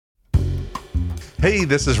Hey,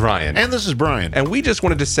 this is Ryan. And this is Brian. And we just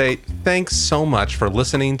wanted to say thanks so much for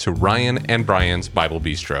listening to Ryan and Brian's Bible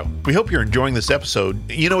Bistro. We hope you're enjoying this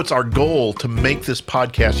episode. You know, it's our goal to make this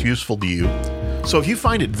podcast useful to you. So if you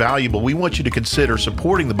find it valuable, we want you to consider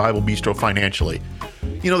supporting the Bible Bistro financially.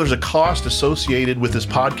 You know, there's a cost associated with this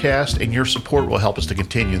podcast, and your support will help us to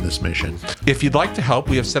continue this mission. If you'd like to help,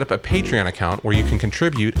 we have set up a Patreon account where you can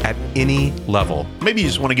contribute at any level. Maybe you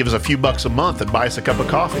just want to give us a few bucks a month and buy us a cup of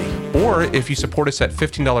coffee. Or if you support us at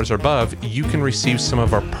 $15 or above, you can receive some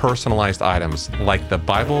of our personalized items, like the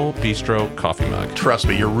Bible Bistro coffee mug. Trust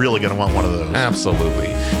me, you're really going to want one of those. Absolutely.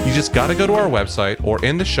 You just got to go to our website or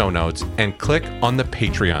in the show notes and click on the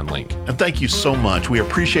Patreon link. And thank you so much. We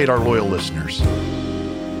appreciate our loyal listeners.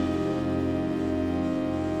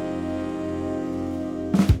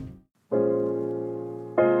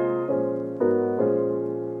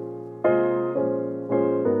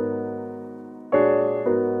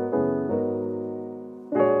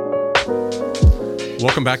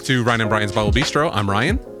 Welcome back to Ryan and Brian's Bible Bistro. I'm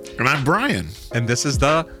Ryan. And I'm Brian. And this is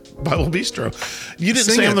the Bible Bistro. You didn't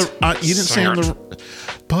Sing say it. on the you didn't say on the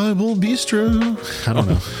Bible Bistro. I don't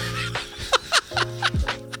know.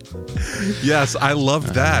 Yes, I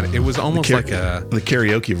loved that. It was almost like the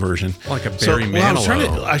karaoke version, like a Barry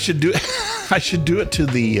Manilow. I should do it to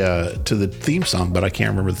the theme song, but I can't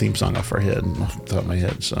remember the theme song off the top of my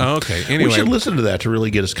head. So okay, anyway, we should listen to that to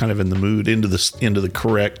really get us kind of in the mood, into the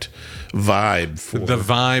correct vibe for the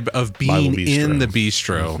vibe of being in the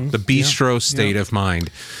bistro, the bistro state of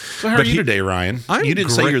mind. So how are you today, Ryan? I'm you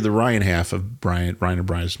didn't say great. you're the Ryan half of Ryan and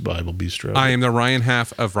Brian's Bible Bistro. I am the Ryan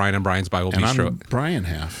half of Ryan and Brian's Bible and Bistro. I'm Brian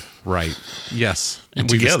half. Right. Yes.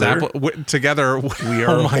 And We've together we are.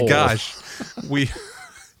 Oh my gosh.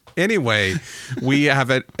 Anyway,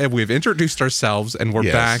 we've introduced ourselves and we're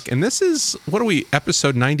back. And this is, what are we,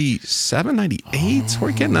 episode 97, 98?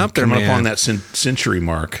 We're getting up there, coming man. up on that century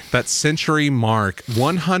mark. That century mark.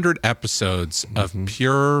 100 episodes of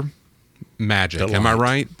pure magic. Am I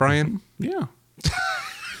right, Brian? Yeah.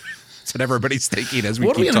 That's what everybody's thinking as we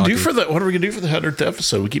What are we keep going to talking. do for the? What are we going to do for the 100th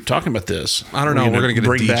episode? We keep talking about this. I don't know. We're going to get a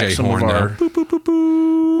bring back DJ some horn of our there. Boop, boop, boop,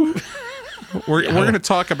 boop. We're going to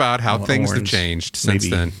talk about how things have changed since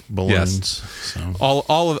maybe then. Balloons. Yes. So.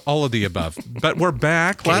 All of the above. But we're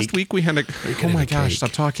back. Last week we had a. Oh my gosh!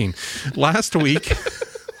 Stop talking. Last week.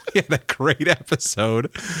 We had a great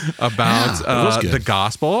episode about the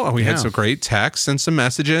gospel. And we had some great texts and some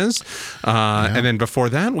messages. And then before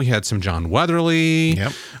that, we had some John Weatherly.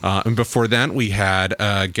 Yep. And before that, we had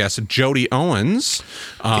guest Jody Owens,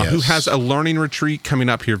 who has a learning retreat coming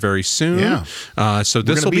up here very soon. Yeah. So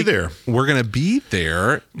this will be there. We're going to be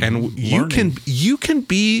there, and you can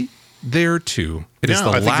be there too. It is the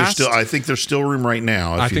last. I think there's still room right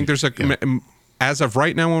now. I think there's as of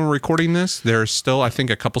right now, when we're recording this, there's still, I think,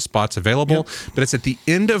 a couple spots available, but it's at the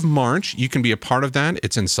end of March. You can be a part of that.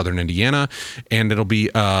 It's in Southern Indiana, and it'll be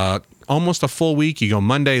almost a full week. You go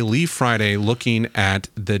Monday, leave Friday, looking at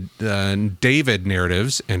the David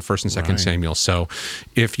narratives in 1st and 2nd Samuel. So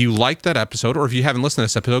if you like that episode, or if you haven't listened to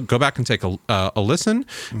this episode, go back and take a listen,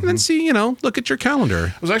 and then see, look at your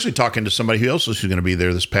calendar. I was actually talking to somebody who else was going to be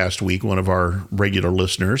there this past week, one of our regular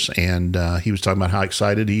listeners, and he was talking about how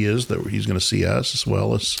excited he is that he's going to see us as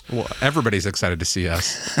well as... Well, everybody's excited to see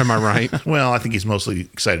us. Am I right? Well, I think he's mostly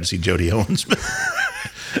excited to see Jody Owens.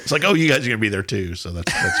 It's like, oh, you guys are going to be there too, so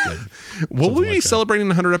that's good. Will we be celebrating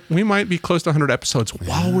 100? We might be close to 100 episodes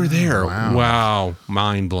while we're there. Wow,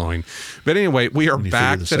 mind blowing. But anyway, we are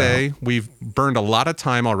back today. We've burned a lot of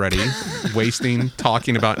time already,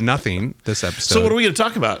 talking about nothing this episode. So what are we going to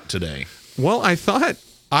talk about today? Well, I thought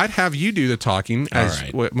I'd have you do the talking, as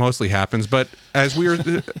what mostly happens. But as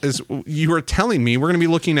you were telling me, we're going to be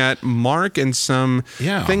looking at Mark and some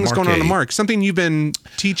things Mark going on in 8. Mark. Something you've been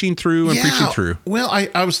teaching through and preaching through. Well,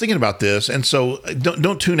 I was thinking about this, and so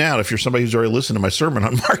don't tune out if you're somebody who's already listened to my sermon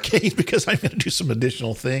on Mark 8, because I'm going to do some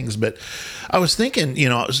additional things. But I was thinking,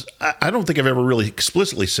 I don't think I've ever really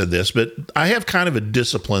explicitly said this, but I have kind of a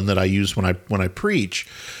discipline that I use when I preach.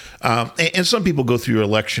 And some people go through a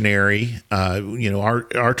lectionary.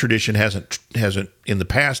 Our tradition hasn't in the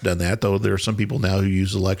past done that, though there are some people now who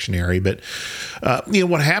use the lectionary. But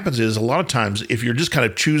what happens is, a lot of times, if you're just kind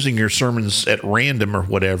of choosing your sermons at random or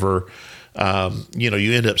whatever,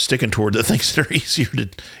 you end up sticking toward the things that are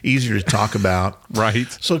easier to talk about.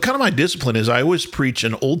 Right. So kind of my discipline is I always preach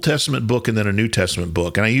an Old Testament book and then a New Testament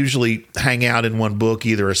book. And I usually hang out in one book,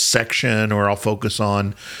 either a section, or I'll focus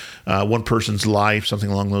on one person's life,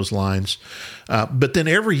 something along those lines. But then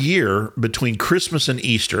every year between Christmas and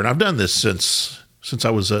Easter, and I've done this since I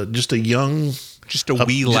was just a young... Just a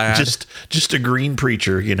wee lad. Just a green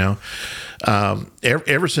preacher,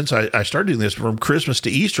 ever since I started doing this, from Christmas to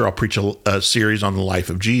Easter, I'll preach a series on the life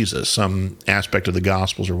of Jesus, some aspect of the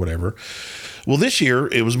Gospels or whatever. Well, this year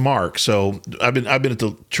it was Mark. So I've been at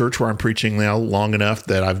the church where I'm preaching now long enough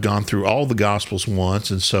that I've gone through all the Gospels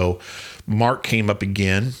once, and so Mark came up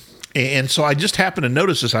again. And so I just happened to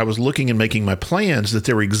notice as I was looking and making my plans that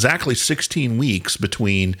there were exactly 16 weeks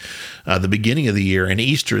between the beginning of the year and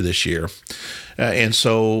Easter this year. And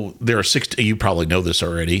so there are you probably know this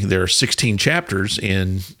already, there are 16 chapters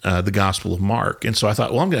in the Gospel of Mark. And so I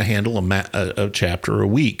thought, well, I'm going to handle a chapter a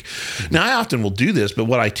week. Mm-hmm. Now, I often will do this, but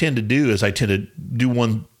what I tend to do is I tend to do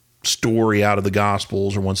one story out of the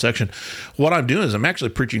Gospels or one section. What I'm doing is I'm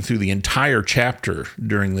actually preaching through the entire chapter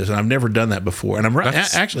during this, and I've never done that before, and I'm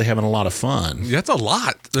actually having a lot of fun. That's a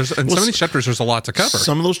lot. In some of these chapters, there's a lot to cover.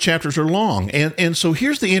 Some of those chapters are long, and so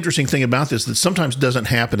here's the interesting thing about this that sometimes doesn't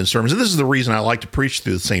happen in sermons, and this is the reason I like to preach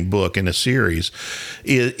through the same book in a series,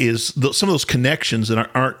 is some of those connections that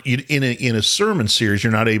aren't in a sermon series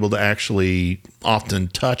you're not able to actually often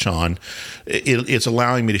touch on. It's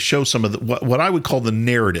allowing me to show some of what I would call the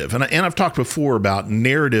narrative. And I've talked before about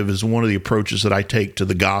narrative is one of the approaches that I take to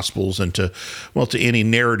the Gospels and to any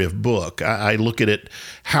narrative book. I look at it,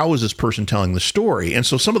 how is this person telling the story? And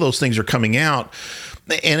so some of those things are coming out.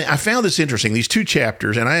 And I found this interesting, these two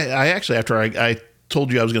chapters. And I actually, after I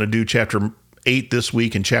told you I was going to do chapter 8 this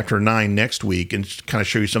week and chapter 9 next week and kind of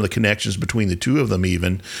show you some of the connections between the two of them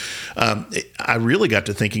even, I really got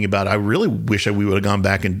to thinking about, I really wish we would have gone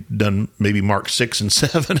back and done maybe Mark 6 and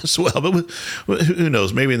 7 as well. But who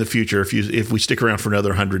knows? Maybe in the future, if we stick around for another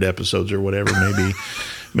 100 episodes or whatever,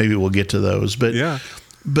 maybe we'll get to those. But yeah.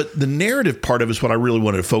 But the narrative part of it is what I really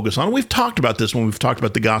wanted to focus on. We've talked about this when we've talked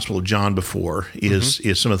about the Gospel of John before, is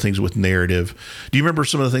some of the things with narrative. Do you remember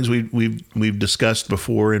some of the things we've discussed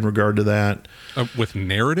before in regard to that? With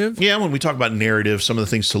narrative? Yeah, when we talk about narrative, some of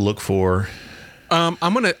the things to look for.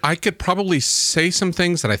 I could probably say some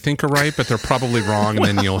things that I think are right, but they're probably wrong, and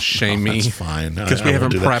then you'll shame me. That's fine. Because we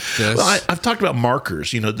haven't prepped this. Well, I've talked about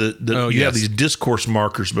markers. You know, you have these discourse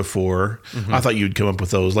markers before. I thought you'd come up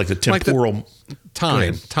with those, like the temporal...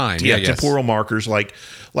 Time. Yeah, temporal markers, like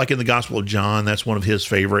in the Gospel of John, that's one of his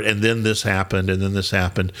favorite. And then this happened, and then this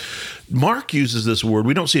happened. Mark uses this word.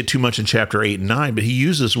 We don't see it too much in chapter 8 and 9, but he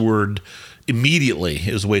uses this word immediately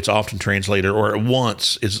is the way it's often translated, or at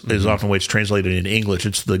once is often the way it's translated in English.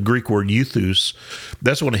 It's the Greek word euthus.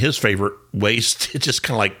 That's one of his favorite ways. It's just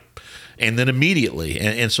kind of like, and then immediately.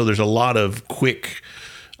 And so there's a lot of quickness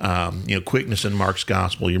in Mark's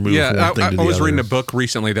gospel. You're moving from one thing to the other. I was reading a book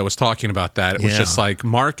recently that was talking about that. It was just like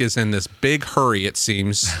Mark is in this big hurry, it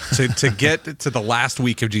seems, to get to the last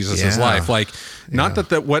week of Jesus' life. Like, not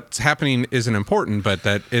that what's happening isn't important, but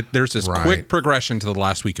that there's this quick progression to the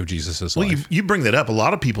last week of Jesus' life. Well, you bring that up. A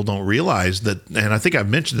lot of people don't realize that, and I think I've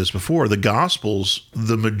mentioned this before, the Gospels,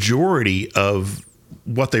 the majority of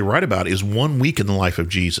what they write about is 1 week in the life of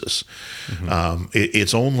Jesus.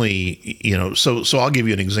 It's only, so I'll give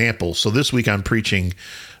you an example. So this week I'm preaching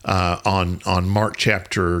on Mark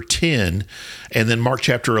chapter 10, and then Mark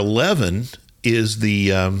chapter 11 is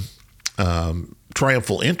the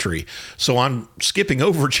triumphal entry. So I'm skipping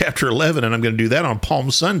over chapter 11, and I'm going to do that on Palm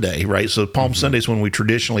Sunday, right? So Palm Sunday is when we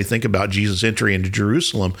traditionally think about Jesus' entry into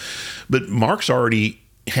Jerusalem, but Mark's already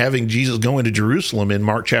having Jesus go into Jerusalem in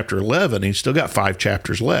Mark chapter 11, and he's still got 5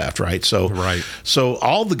 chapters left, right? So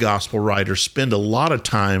all the gospel writers spend a lot of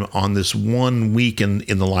time on this 1 week in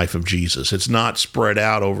the life of Jesus. It's not spread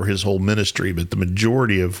out over his whole ministry, but the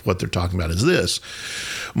majority of what they're talking about is this.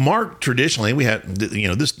 Mark traditionally, we have,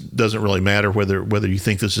 this doesn't really matter whether you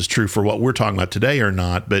think this is true for what we're talking about today or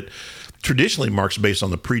not, but traditionally Mark's based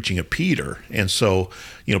on the preaching of Peter. And so,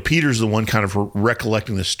 Peter's the one kind of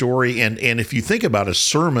recollecting the story. And if you think about a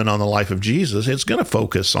sermon on the life of Jesus, it's going to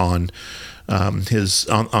focus on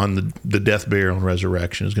the death, burial, and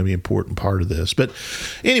resurrection is going to be an important part of this. But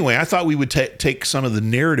anyway, I thought we would take some of the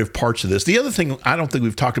narrative parts of this. The other thing I don't think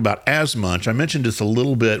we've talked about as much, I mentioned this a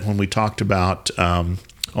little bit when we talked about,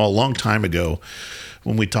 a long time ago,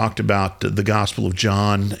 when we talked about the Gospel of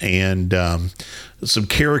John and some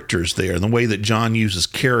characters there, and the way that John uses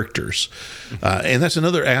characters. And that's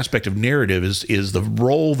another aspect of narrative is the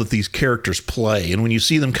role that these characters play. And when you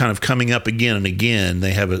see them kind of coming up again and again,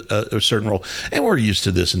 they have a certain role. And we're used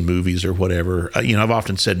to this in movies or whatever. I've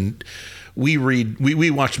often said, we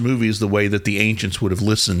watch movies the way that the ancients would have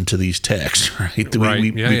listened to these texts, right?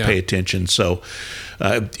 We pay attention. So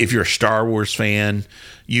If you're a Star Wars fan,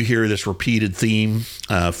 you hear this repeated theme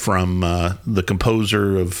from the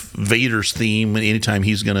composer of Vader's theme. Anytime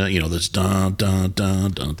he's gonna, this dun dun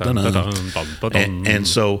dun dun dun dun, and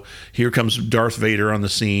so here comes Darth Vader on the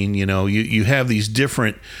scene. You have these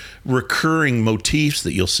different recurring motifs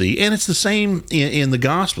that you'll see, and it's the same in the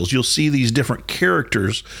Gospels. You'll see these different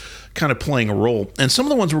characters kind of playing a role, and some of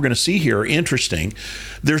the ones we're going to see here are interesting.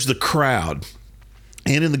 There's the crowd.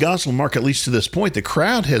 And in the Gospel of Mark, at least to this point, the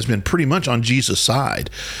crowd has been pretty much on Jesus' side.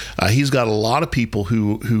 He's got a lot of people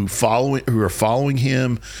who are following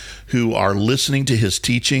him, who are listening to his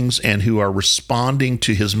teachings, and who are responding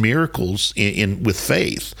to his miracles with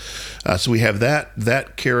faith. So we have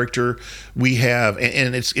that character. We have,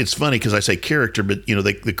 and it's funny because I say character, but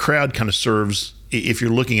the crowd kind of serves, if you're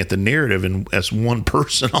looking at the narrative, and as one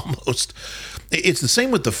person almost. It's the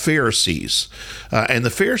same with the Pharisees. And the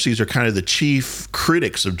Pharisees are kind of the chief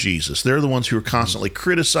critics of Jesus. They're the ones who are constantly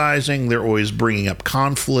criticizing. They're always bringing up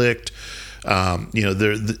conflict.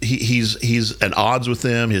 He's at odds with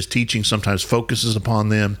them. His teaching sometimes focuses upon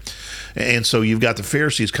them. And so you've got the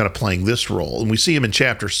Pharisees kind of playing this role. And we see him in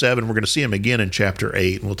chapter 7. We're going to see him again in chapter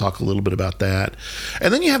 8, and we'll talk a little bit about that.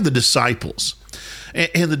 And then you have the disciples.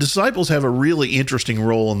 And the disciples have a really interesting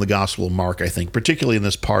role in the Gospel of Mark, I think, particularly in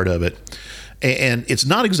this part of it. And it's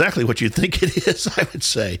not exactly what you'd think it is, I would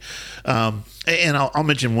say. And I'll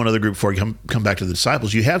mention one other group before you come back to the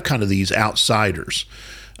disciples. You have kind of these outsiders.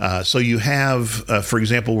 So you have, for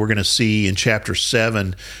example, we're going to see in chapter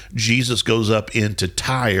 7, Jesus goes up into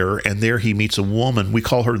Tyre, and there he meets a woman. We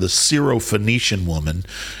call her the Syrophoenician woman.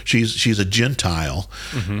 She's a Gentile,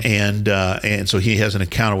 and so he has an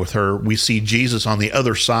encounter with her. We see Jesus on the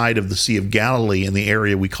other side of the Sea of Galilee in the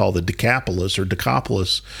area we call the Decapolis,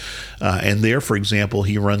 and there, for example,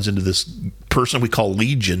 he runs into this person we call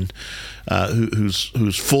Legion,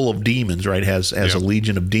 who's full of demons, right? Has a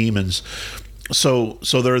legion of demons. So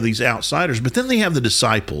there are these outsiders, but then they have the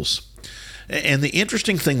disciples. And the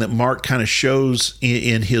interesting thing that Mark kind of shows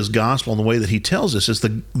in his gospel and the way that he tells us is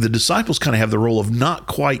the disciples kind of have the role of not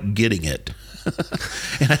quite getting it.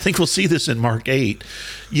 And I think we'll see this in Mark 8.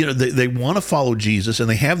 They want to follow Jesus, and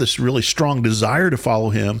they have this really strong desire to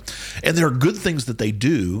follow him. And there are good things that they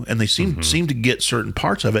do, and they seem to get certain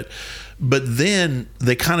parts of it. But then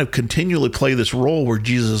they kind of continually play this role where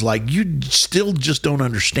Jesus is like, you still just don't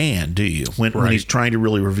understand, do you? When he's trying to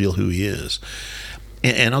really reveal who he is.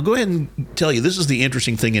 And I'll go ahead and tell you, this is the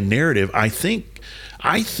interesting thing in narrative. I think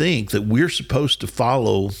that we're supposed to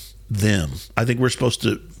follow them. I think we're supposed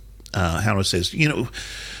to, how do I say this?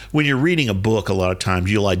 When you're reading a book, a lot of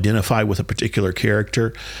times you'll identify with a particular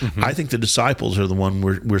character. I think the disciples are the one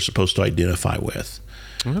we're supposed to identify with.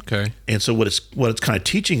 Okay. And so what it's kind of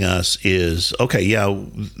teaching us is, okay, yeah,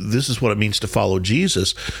 this is what it means to follow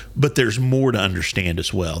Jesus, but there's more to understand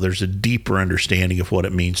as well. There's a deeper understanding of what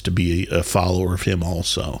it means to be a follower of him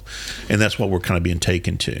also. And that's what we're kind of being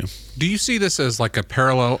taken to. Do you see this as like a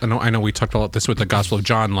parallel? I know we talked about this with the Gospel of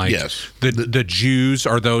John. Like, yes. the Jews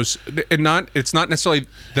are those, and it's not necessarily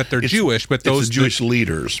that they're Jewish, but those the Jewish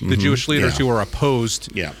leaders, the Jewish leaders who are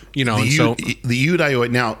opposed. Yeah, the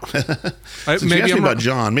Judaioid. Now, since you asked me about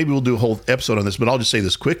John, maybe we'll do a whole episode on this, but I'll just say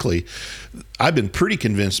this quickly. I've been pretty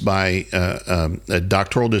convinced by a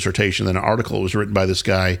doctoral dissertation and an article that was written by this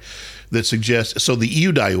guy that suggests, so the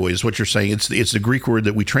Iudaioi is what you're saying. It's the Greek word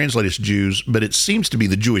that we translate as Jews, but it seems to be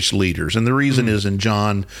the Jewish leaders. And the reason is in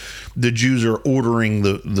John, the Jews are ordering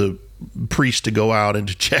the priest to go out and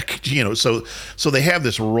to check, so they have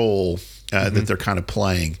this role that they're kind of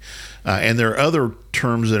playing. And there are other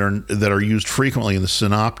terms that are used frequently in the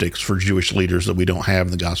synoptics for Jewish leaders that we don't have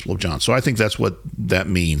in the Gospel of John. So I think that's what that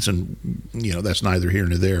means, and that's neither here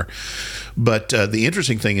nor there. But the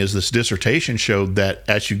interesting thing is this dissertation showed that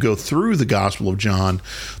as you go through the Gospel of John,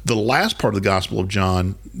 the last part of the Gospel of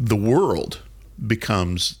John, the world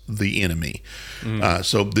becomes the enemy.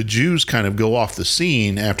 So the Jews kind of go off the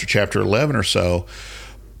scene after chapter 11 or so,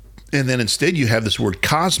 and then instead you have this word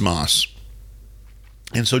cosmos.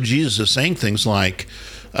 And so Jesus is saying things like,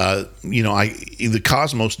 the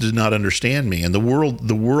cosmos did not understand me, and the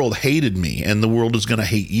world hated me, and the world is going to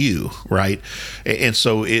hate you, right? And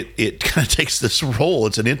so it kind of takes this role.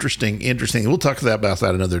 It's an interesting. We'll talk about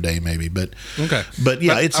that another day, maybe. But okay. But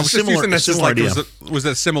yeah, it's a similar idea. Was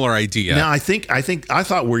that a similar idea? Now I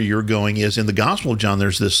thought where you're going is in the Gospel of John.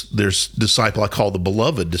 There's disciple I call the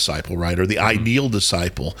beloved disciple, right, or the ideal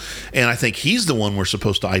disciple, and I think he's the one we're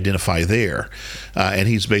supposed to identify there. And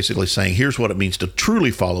he's basically saying, here's what it means to truly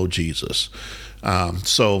follow Jesus.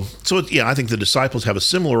 Yeah, I think the disciples have a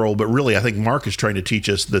similar role, but really, I think Mark is trying to teach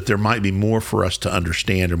us that there might be more for us to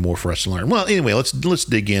understand or more for us to learn. Well, anyway, let's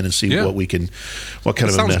dig in and see what kind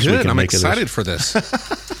of a mess we can I'm make of this. excited for this.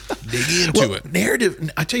 Dig into it.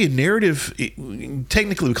 Narrative, I tell you, narrative,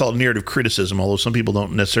 technically we call it narrative criticism, although some people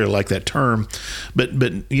don't necessarily like that term. But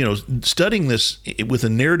studying this with a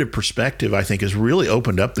narrative perspective, I think, has really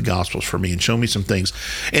opened up the Gospels for me and shown me some things.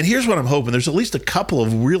 And here's what I'm hoping. There's at least a couple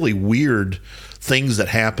of really weird things that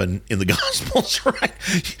happen in the Gospels, right?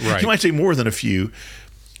 You might say more than a few.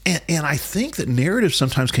 And I think that narrative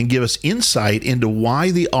sometimes can give us insight into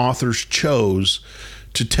why the authors chose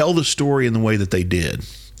to tell the story in the way that they did.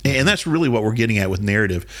 And that's really what we're getting at with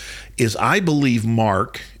narrative, is I believe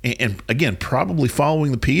Mark, and again, probably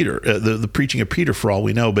following the preaching of Peter for all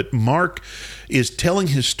we know, but Mark is telling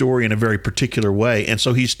his story in a very particular way. And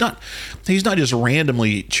so he's not just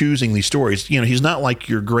randomly choosing these stories. He's not like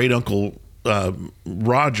your great uncle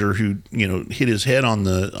Roger, who hit his head on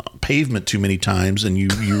the pavement too many times, and you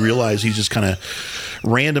realize he's just kind of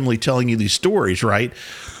randomly telling you these stories, right?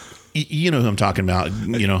 You know who I'm talking about,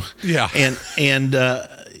 Yeah. And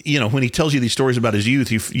when he tells you these stories about his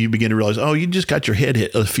youth, you begin to realize, you just got your head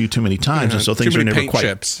hit a few too many times, and so things are never quite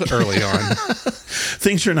chips early on.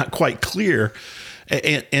 Things are not quite clear,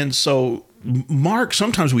 and so Mark,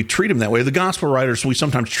 sometimes we treat him that way. The gospel writers, we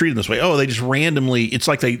sometimes treat him this way. They just randomly, it's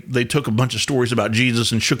like they took a bunch of stories about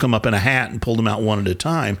Jesus and shook them up in a hat and pulled them out one at a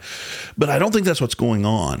time. But I don't think that's what's going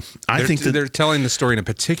on. I think that they're telling the story in a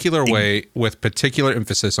particular way with particular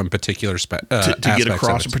emphasis on particular to get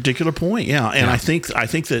across a particular point. Yeah. And I think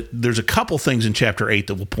that there's a couple things in chapter 8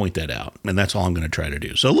 that will point that out. And that's all I'm going to try to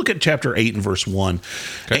do. So look at chapter 8 and verse 1.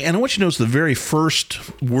 Okay. And I want you to notice the very first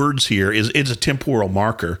words here it's a temporal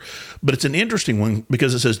marker, but it's an interesting one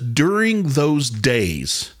because it says during those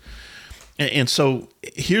days. And so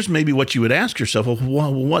here's maybe what you would ask yourself,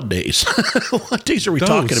 what days? What days are we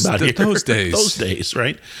talking about here? Those days. Those days,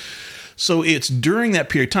 right? So it's during that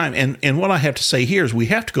period of time. And what I have to say here is we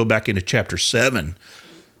have to go back into chapter 7,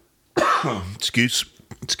 excuse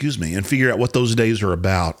me, and figure out what those days are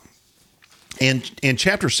about. And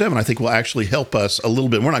chapter 7, I think, will actually help us a little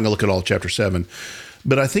bit. We're not going to look at all of chapter 7,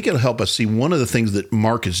 but I think it'll help us see one of the things that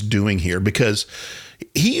Mark is doing here, because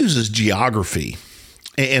he uses geography.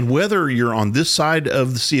 And whether you're on this side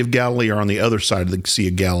of the Sea of Galilee or on the other side of the Sea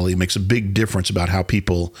of Galilee makes a big difference about how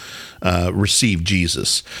people receive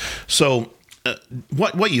Jesus. So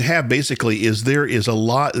what you have basically is there is a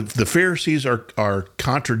lot. The Pharisees are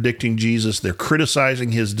contradicting Jesus. They're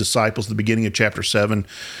criticizing his disciples at the beginning of chapter 7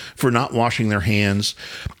 for not washing their hands.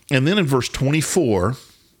 And then in verse 24,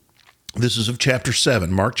 this is of chapter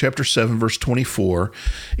 7, Mark chapter 7, verse 24.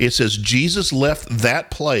 It says, Jesus left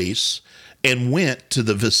that place and went to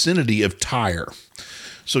the vicinity of Tyre.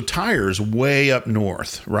 So Tyre is way up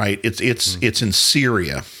north, right? It's in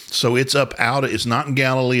Syria. So it's up out. It's not in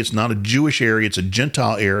Galilee. It's not a Jewish area. It's a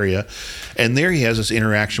Gentile area. And there he has this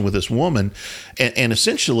interaction with this woman. And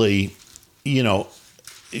essentially, you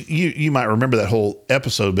might remember that whole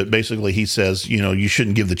episode, but basically he says, you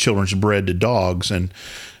shouldn't give the children's bread to dogs. And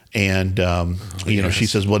she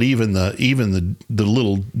says, well, even the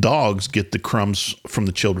little dogs get the crumbs from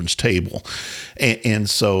the children's table. And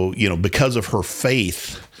so, because of her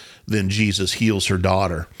faith, then Jesus heals her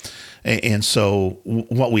daughter. And so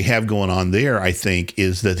what we have going on there, I think,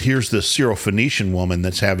 is that here's this Syrophoenician woman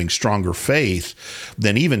that's having stronger faith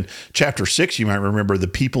than even chapter 6. You might remember the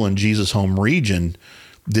people in Jesus' home region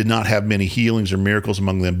did not have many healings or miracles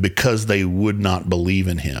among them because they would not believe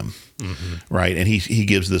in him. Mm-hmm. Right. And he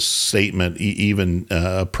gives this statement, even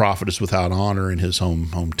a prophetess without honor in his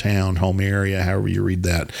hometown, home area, however you read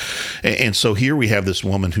that. And so here we have this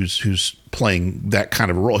woman who's playing that kind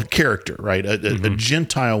of role, character, right? A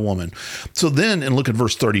Gentile woman. So then, and look at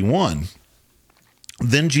verse 31.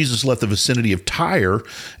 Then Jesus left the vicinity of Tyre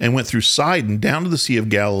and went through Sidon down to the Sea of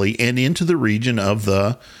Galilee and into the region of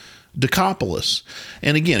the Decapolis.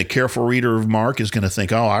 And again, a careful reader of Mark is going to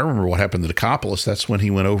think, I remember what happened to Decapolis. That's when he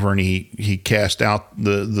went over and he cast out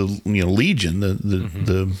the legion,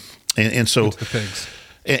 and so the pigs.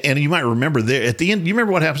 And you might remember there at the end. You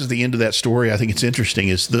remember what happens at the end of that story? I think it's interesting.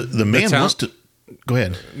 Is the man wants to go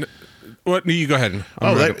ahead. What? You go ahead.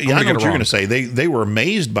 I know what you're going to say. They were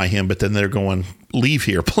amazed by him, but then they're going, "Leave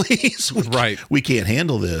here, please. We can't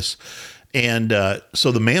handle this." And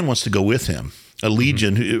so the man wants to go with him. A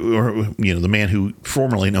legion, or the man who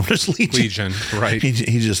formerly known as Legion. Legion, right? He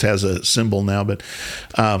just has a symbol now, but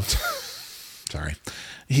sorry.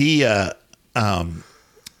 He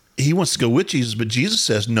wants to go with Jesus, but Jesus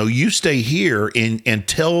says, "No, you stay here and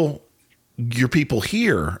tell your people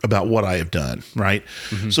hear about what I have done, right?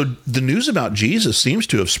 So the news about Jesus seems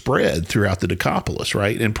to have spread throughout the Decapolis,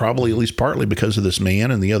 right? And probably at least partly because of this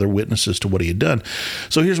man and the other witnesses to what he had done.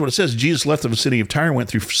 So here's what it says. Jesus left the vicinity of Tyre and went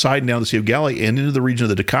through Sidon down the Sea of Galilee and into the region of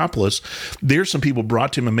the Decapolis. There some people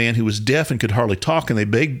brought to him a man who was deaf and could hardly talk, and they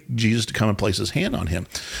begged Jesus to come and place his hand on him.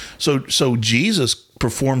 So Jesus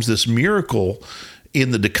performs this miracle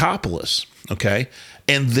in the Decapolis, okay?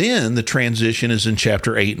 And then the transition is in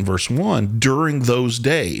chapter 8 and verse 1, during those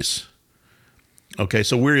days. Okay,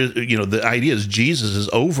 so the idea is Jesus is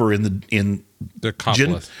over in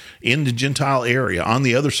the Gentile area, on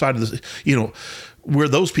the other side of the, where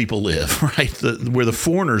those people live, right? Where the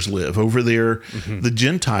foreigners live, over there, the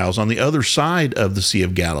Gentiles on the other side of the Sea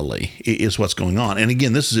of Galilee is what's going on. And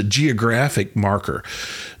again, this is a geographic marker.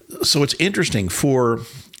 So it's interesting for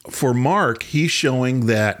Mark, he's showing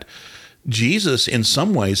that Jesus in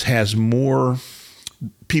some ways has more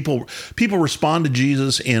people respond to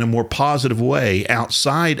Jesus in a more positive way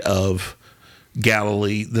outside of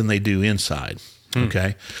Galilee than they do inside.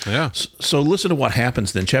 Okay. Yeah. So listen to what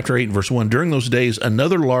happens then. Chapter 8 and verse 1. During those days,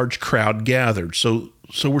 another large crowd gathered. So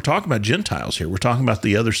we're talking about Gentiles here. We're talking about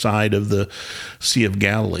the other side of the Sea of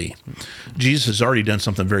Galilee. Jesus has already done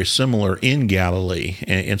something very similar in Galilee,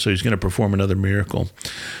 and so he's going to perform another miracle.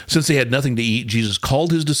 Since they had nothing to eat, Jesus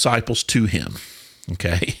called his disciples to him,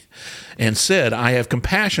 okay, and said, I have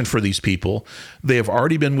compassion for these people. They have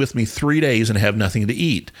already been with me 3 days and have nothing to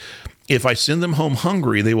eat. If I send them home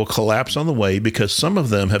hungry, they will collapse on the way because some of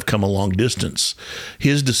them have come a long distance.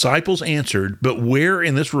 His disciples answered, but where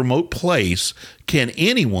in this remote place can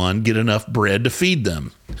anyone get enough bread to feed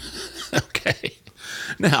them? Okay.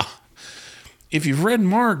 Now, if you've read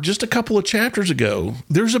Mark just a couple of chapters ago,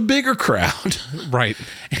 there's a bigger crowd. Right.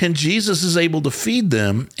 And Jesus is able to feed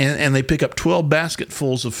them, and they pick up 12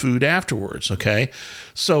 basketfuls of food afterwards, okay?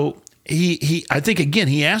 So I think, again,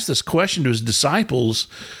 he asked this question to his disciples,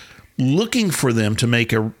 looking for them to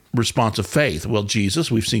make a response of faith. Well, Jesus,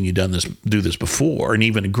 we've seen you do this before, and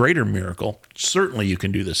even a greater miracle. Certainly you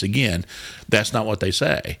can do this again. That's not what they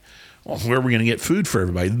say. Well, where are we going to get food for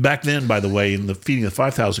everybody? Back then, by the way, in the feeding of the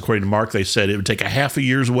 5,000, according to Mark, they said it would take a half a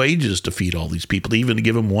year's wages to feed all these people, even to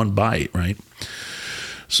give them one bite, right?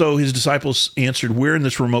 So his disciples answered, where in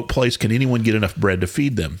this remote place can anyone get enough bread to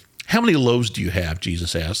feed them? How many loaves do you have?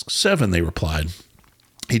 Jesus asked. 7, they replied.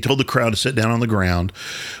 He told the crowd to sit down on the ground.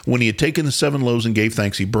 When he had taken the 7 loaves and gave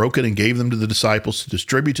thanks, he broke it and gave them to the disciples to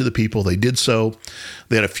distribute to the people. They did so.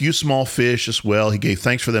 They had a few small fish as well. He gave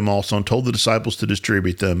thanks for them also and told the disciples to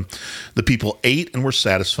distribute them. The people ate and were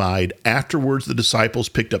satisfied. Afterwards, the disciples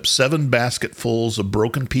picked up 7 basketfuls of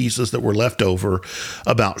broken pieces that were left over.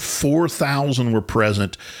 About 4,000 were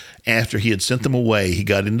present. After he had sent them away, he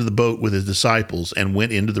got into the boat with his disciples and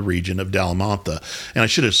went into the region of Dalmanutha. And I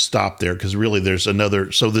should have stopped there because really there's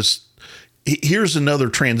another. So here's another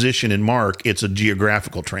transition in Mark. It's a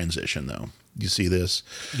geographical transition, though. You see this?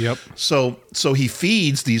 Yep. So he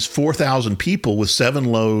feeds these 4,000 people with 7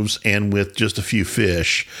 loaves and with just a few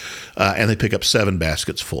fish, and they pick up 7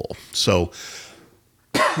 baskets full. So,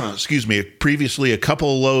 excuse me, previously a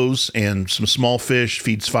couple of loaves and some small fish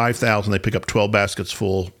feeds 5,000. They pick up 12 baskets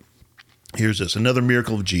full. Here's this, another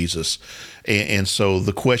miracle of Jesus. And so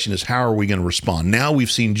the question is, how are we going to respond? Now we've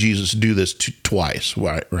seen Jesus do this twice,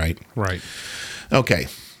 right? Right. Okay.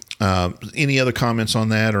 Any other comments on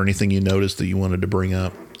that or anything you noticed that you wanted to bring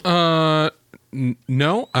up?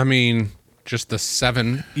 No. I mean, just the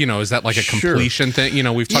 7, is that like a completion thing?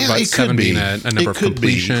 We've talked about 7 being a number of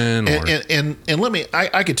completion. And let me,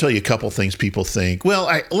 I could tell you a couple of things people think. Well,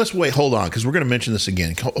 let's wait, hold on, because we're going to mention this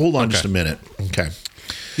again. Hold on just a minute. Okay.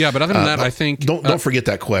 Yeah, but other than that, I think... Don't forget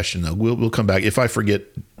that question, though. We'll come back. If I forget,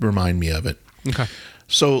 remind me of it. Okay.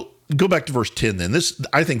 So go back to verse 10 then.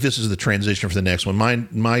 I think this is the transition for the next one.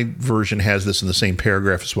 My version has this in the same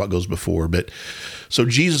paragraph as what goes before. But so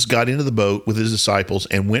Jesus got into the boat with his disciples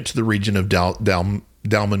and went to the region of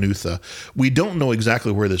Dalmanutha. We don't know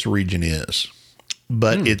exactly where this region is,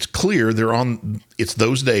 but it's clear it's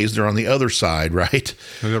those days, they're on the other side, right?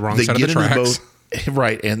 They're the wrong side of the tracks.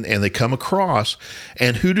 Right, and they come across,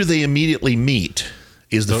 and who do they immediately meet?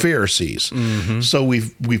 Is the Pharisees. Mm-hmm. So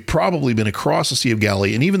we've probably been across the Sea of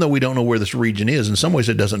Galilee, and even though we don't know where this region is, in some ways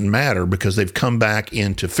it doesn't matter because they've come back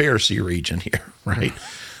into Pharisee region here, right?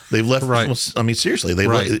 They've left. Right. I mean, seriously,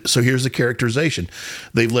 so here's the characterization: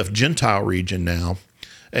 they've left Gentile region now,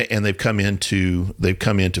 and they've come into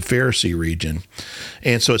Pharisee region.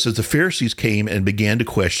 And so it says the Pharisees came and began to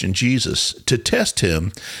question Jesus. To test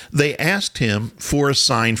him, they asked him for a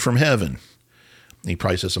sign from heaven. He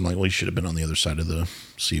probably said something like, well, you should have been on the other side of the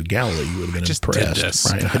Sea of Galilee. You would have been Just impressed. did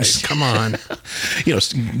this, right? guys. Come on.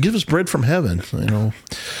 Give us bread from heaven.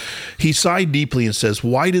 He sighed deeply and says,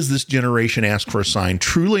 why does this generation ask for a sign?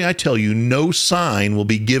 Truly, I tell you, no sign will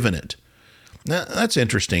be given it. Now, that's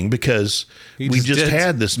interesting because we just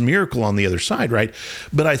had this miracle on the other side, right?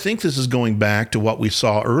 But I think this is going back to what we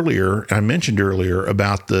saw earlier, I mentioned earlier,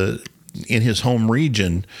 about in his home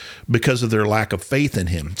region because of their lack of faith in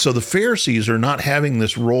him. So the Pharisees are not having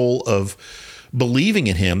this role of believing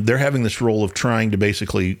in him. They're having this role of trying to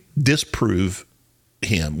basically disprove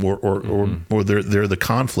him or they're the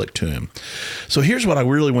conflict to him. So here's what I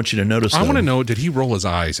really want you to notice. I want to know, did he roll his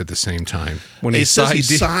eyes at the same time when he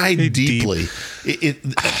sighed deeply?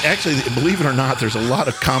 Actually, believe it or not, there's a lot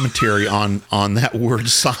of commentary on that word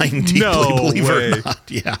 "sighing deeply." No believe way. it or not,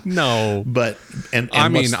 yeah, no. But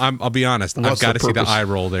I'll be honest. I've got to see the purpose? eye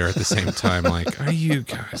roll there at the same time. Like, are you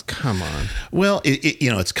guys? Come on. Well,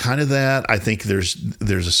 it's kind of that. I think there's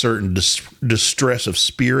a certain distress of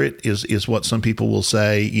spirit is what some people will say.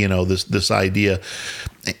 This idea.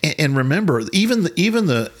 And remember, even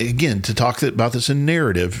again, to talk about this in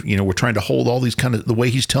narrative, we're trying to hold all these kind of the way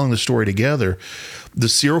he's telling the story together. The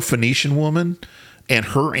Syrophoenician woman and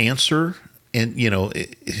her answer, and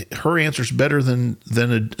her answer is better than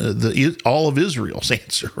all of Israel's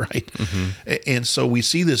answer, right? Mm-hmm. And so we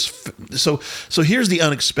see this. So here's the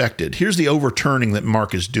unexpected. Here's the overturning that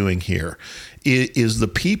Mark is doing here. Is the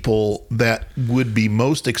people that would be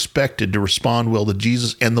most expected to respond well to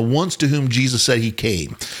Jesus and the ones to whom Jesus said he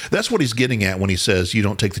came. That's what he's getting at when he says, you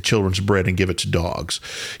don't take the children's bread and give it to dogs.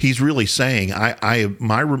 He's really saying,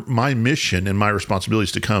 my mission and my responsibility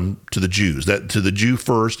is to come to the Jews, that to the Jew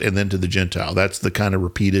first and then to the Gentile. That's the kind of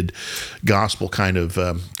repeated gospel kind of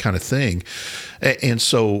thing. And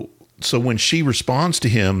so when she responds to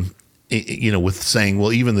him, with saying,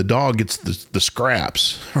 well, even the dog gets the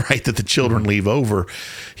scraps, right, that the children leave over.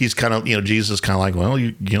 He's kind of, Jesus is kind of like, well,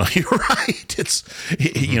 you're right. It's,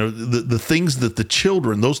 the things that the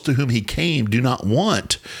children, those to whom he came, do not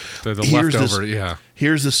want. They're the leftover, yeah.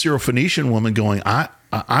 Here's the Syrophoenician woman going, I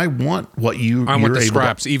want what you. I want the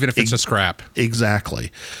scraps, even if it's a scrap.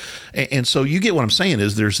 Exactly. And so you get what I'm saying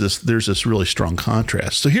is there's this really strong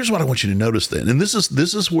contrast. So here's what I want you to notice then, and this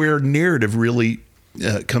is where narrative really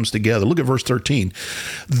comes together. Look at verse 13.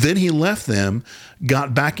 Then he left them,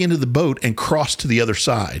 got back into the boat, and crossed to the other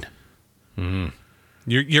side. Mm-hmm.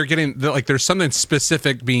 You're getting there's something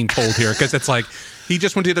specific being told here because it's like he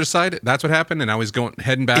just went to the other side. That's what happened, and now he's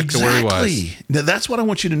heading back to where he was. Now that's what I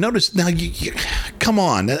want you to notice. Now, come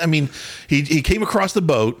on. I mean, he came across the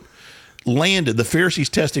boat, landed. The Pharisees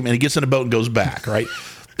test him, and he gets in a boat and goes back. Right.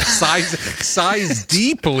 Sighs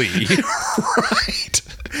deeply. Right.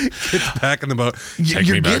 Gets back in the boat.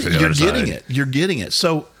 You're getting it.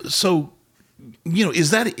 So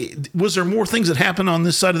was there more things that happened on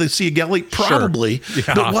this side of the Sea of Galilee? Probably. Sure.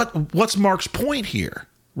 Yeah. But what's Mark's point here,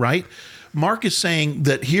 right? Mark is saying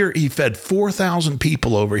that here he fed 4,000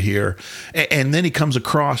 people over here, and then he comes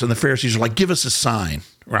across, and the Pharisees are like, "Give us a sign,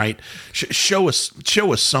 right? Show us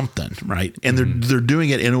something, right?" And they're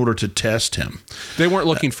doing it in order to test him. They weren't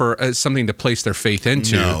looking for something to place their faith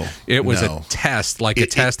into. No, it was a test,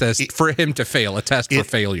 for him to fail, a test for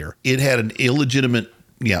failure. It had an illegitimate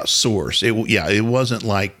source. It wasn't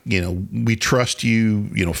like, we trust you,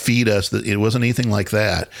 feed us. It wasn't anything like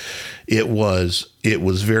that. It was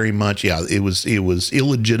very much, it was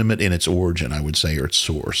illegitimate in its origin, I would say, or its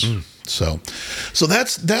source. So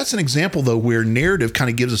that's an example though, where narrative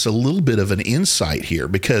kind of gives us a little bit of an insight here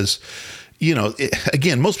because,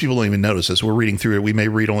 again, most people don't even notice this. We're reading through it. We may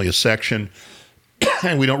read only a section.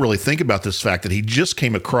 And we don't really think about this fact that he just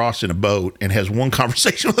came across in a boat and has one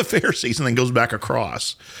conversation with the Pharisees and then goes back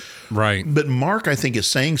across. Right. But Mark, I think, is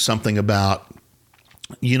saying something about,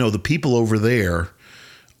 the people over there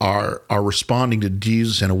are responding to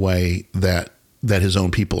Jesus in a way that his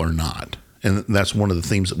own people are not. And that's one of the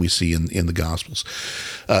themes that we see in the Gospels.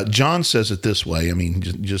 John says it this way. I mean,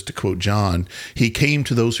 just to quote John, he came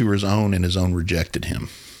to those who were his own and his own rejected him.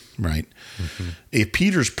 Right. Mm-hmm. If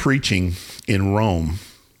Peter's preaching in Rome,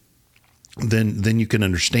 then you can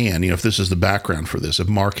understand, if this is the background for this,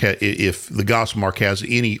 if the Gospel Mark has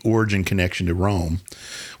any origin connection to Rome,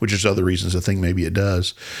 which is other reasons I think maybe it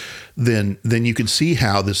does, then you can see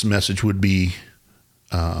how this message would be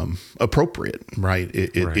appropriate, right?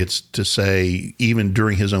 It's to say, even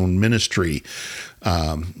during his own ministry,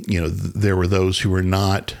 there were those who were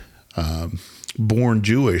not born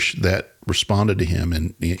Jewish that responded to him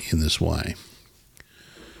in this way.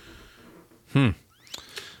 Well,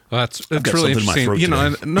 that's really interesting.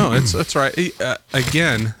 No, it's right.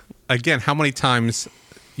 Again, how many times,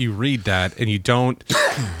 you read that and you don't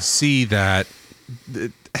see that.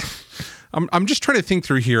 I'm just trying to think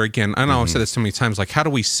through here again. I know I've said this so many times. Like, how do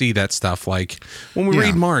we see that stuff? Like, when we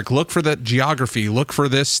read Mark, look for that geography, look for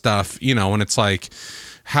this stuff, and it's like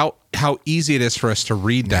how easy it is for us to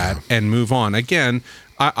read that and move on. Again,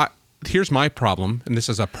 here's my problem, and this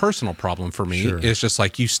is a personal problem for me. Sure. It's just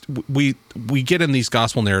like we get in these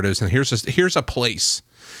gospel narratives, and here's a place.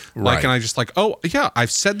 Like, right. And I just like, oh yeah,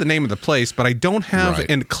 I've said the name of the place, but I don't have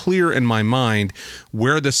it clear in my mind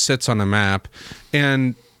where this sits on a map,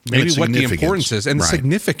 and maybe what the importance is and the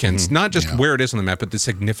significance, not just where it is on the map, but the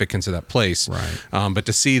significance of that place. Right. But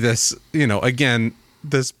to see this, again,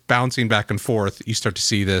 this bouncing back and forth, you start to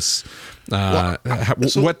see this,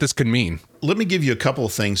 what this could mean. Let me give you a couple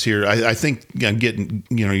of things here. I think I'm getting,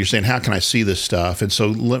 you're saying, how can I see this stuff? And so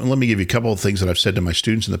let me give you a couple of things that I've said to my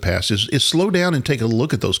students in the past is slow down and take a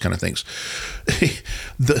look at those kind of things.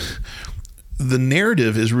 The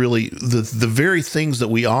narrative is really the very things that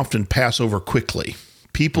we often pass over quickly.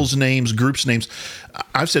 People's names, groups' names.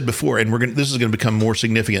 I've said before, and this is going to become more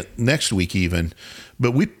significant next week even,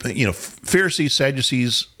 but Pharisees,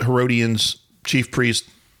 Sadducees, Herodians, chief priests.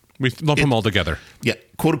 We lump them all together. Yeah,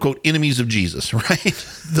 quote unquote enemies of Jesus, right?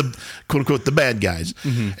 The quote unquote the bad guys.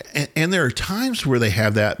 Mm-hmm. And there are times where they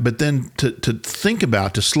have that, but then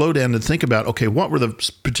to slow down and think about, okay, what were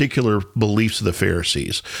the particular beliefs of the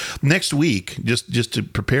Pharisees? Next week, just to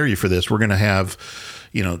prepare you for this, we're going to have,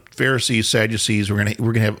 Pharisees, Sadducees. We're going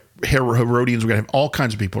to have Herodians. We're going to have all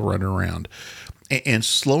kinds of people running around. And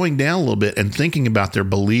slowing down a little bit and thinking about their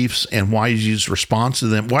beliefs and why Jesus responds to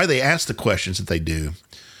them, why they ask the questions that they do,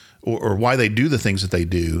 or why they do the things that they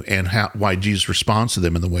do, and why Jesus responds to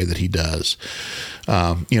them in the way that he does.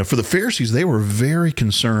 For the Pharisees, they were very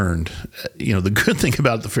concerned. The good thing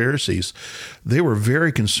about the Pharisees, they were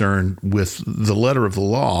very concerned with the letter of the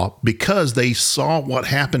law because they saw what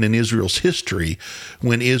happened in Israel's history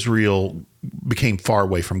when Israel became far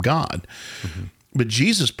away from God. Mm-hmm. But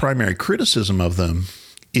Jesus' primary criticism of them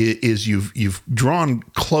is you've drawn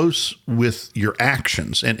close with your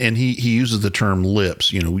actions, and he uses the term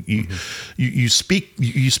lips. You speak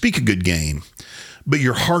a good game, but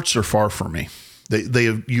your hearts are far from me.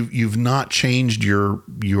 You've not changed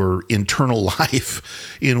your internal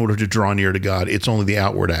life in order to draw near to God. It's only the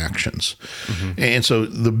outward actions. Mm-hmm. And so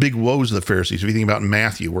the big woes of the Pharisees, if you think about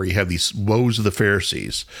Matthew, where you have these woes of the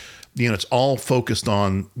Pharisees, it's all focused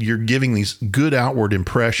on you're giving these good outward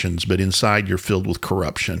impressions, but inside you're filled with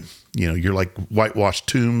corruption. You're like whitewashed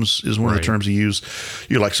tombs is one of the terms you use.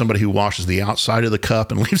 You're like somebody who washes the outside of the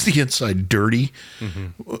cup and leaves the inside dirty.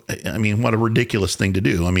 Mm-hmm. I mean, what a ridiculous thing to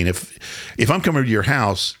do. I mean, if I'm coming to your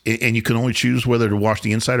house and you can only choose whether to wash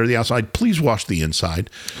the inside or the outside, please wash the inside.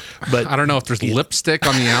 But I don't know if there's lipstick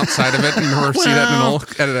on the outside of it. You never see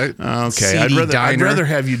that at a seedy I'd rather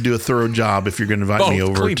have you do a thorough job if you're going to invite me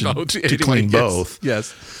over to clean both.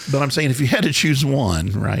 Yes. But I'm saying if you had to choose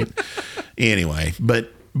one, right? Anyway,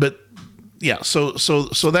 but yeah, so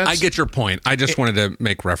that's. I get your point. I just wanted to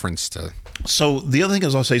make reference to. So the other thing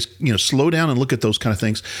is I'll say, slow down and look at those kind of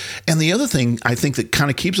things. And the other thing I think that kind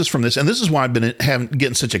of keeps us from this, and this is why I've been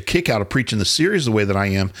getting such a kick out of preaching the series the way that I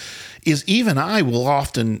am, is even I will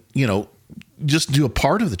often, just do a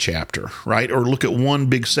part of the chapter, right? Or look at one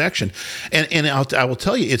big section. And I will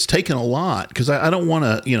tell you, it's taken a lot because I don't want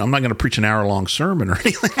to, I'm not going to preach an hour-long sermon or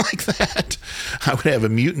anything like that. I would have a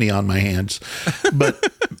mutiny on my hands.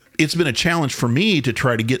 But it's been a challenge for me to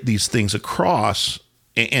try to get these things across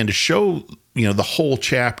and to show, the whole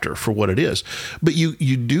chapter for what it is. But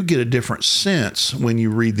you do get a different sense when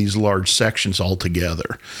you read these large sections all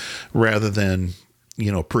together rather than,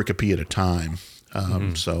 pericope at a time.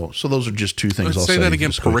 So those are just two things I'll say. Say that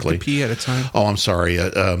again, pericope at a time? Oh, I'm sorry.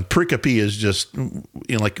 Pericope is just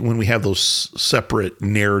like when we have those separate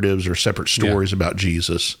narratives or separate stories about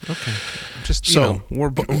Jesus. Okay. Just I'm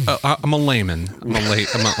a layman.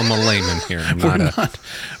 I'm a layman here.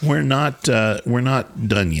 We're not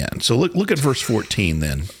done yet. So look at verse 14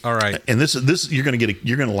 then. All right. And this you're going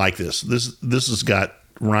to like this. This has got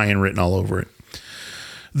Ryan written all over it.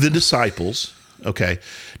 The disciples. Okay.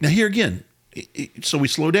 Now here again. So we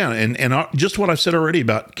slow down, and just what I've said already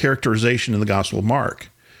about characterization in the Gospel of Mark.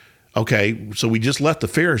 Okay, so we just left the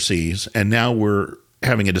Pharisees, and now we're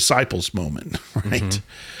having a disciples moment, right?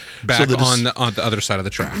 Mm-hmm. Back on the other side of the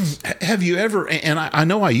tracks. Have you ever? And I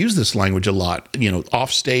know I use this language a lot.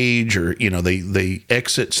 Off stage, or they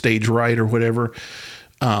exit stage right or whatever.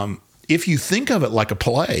 If you think of it like a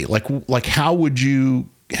play, like how would you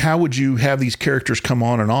have these characters come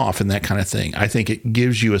on and off and that kind of thing? I think it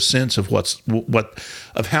gives you a sense of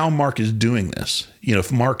of how Mark is doing this.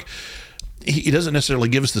 If Mark he doesn't necessarily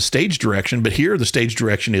give us the stage direction, but here the stage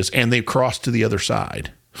direction is, and they've crossed to the other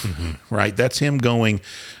side, right? That's him going,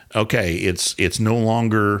 okay, it's no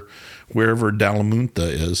longer wherever Dalamunta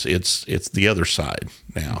is, it's the other side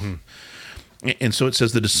now. And so it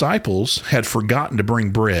says the disciples had forgotten to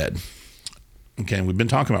bring bread. Okay, we've been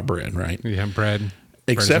talking about bread, right? Yeah, bread.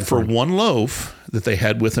 Except for one loaf that they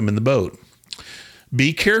had with them in the boat.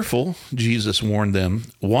 Be careful, Jesus warned them.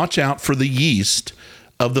 Watch out for the yeast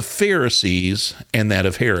of the Pharisees and that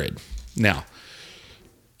of Herod. Now,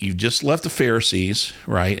 you just left the Pharisees,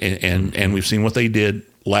 right? And we've seen what they did.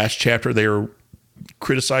 Last chapter, they were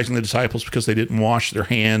criticizing the disciples because they didn't wash their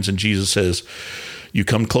hands. And Jesus says, you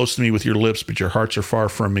come close to me with your lips, but your hearts are far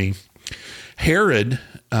from me. Herod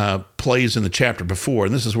plays in the chapter before,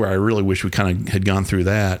 and this is where I really wish we kind of had gone through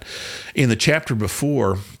that. In the chapter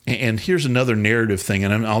before, and here's another narrative thing,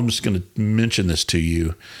 and I'm just going to mention this to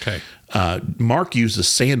you. Okay. Mark uses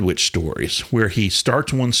sandwich stories where he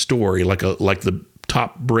starts one story like the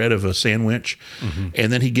top bread of a sandwich,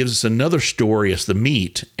 and then he gives us another story as the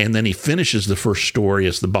meat, and then he finishes the first story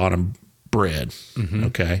as the bottom bread.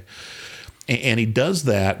 Okay. And he does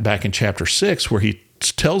that back in chapter 6 where he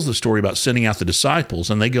tells the story about sending out the disciples,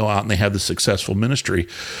 and they go out and they have the successful ministry.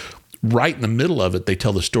 Right in the middle of it, they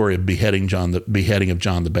tell the story of beheading of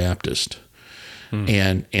John the Baptist.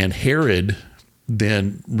 And Herod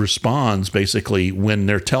then responds basically when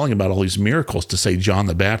they're telling about all these miracles to say John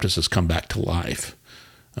the Baptist has come back to life.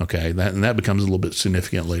 Okay, that becomes a little bit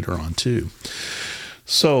significant later on too.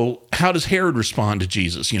 So how does Herod respond to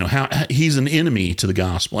Jesus? How he's an enemy to the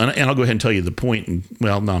gospel. And I'll go ahead and tell you the point.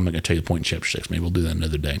 No, I'm not going to tell you the point in chapter 6. Maybe we'll do that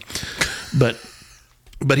another day. But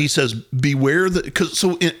he says, beware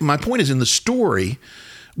my point is, in the story,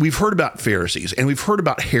 we've heard about Pharisees and we've heard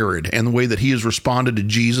about Herod and the way that he has responded to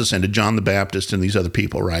Jesus and to John the Baptist and these other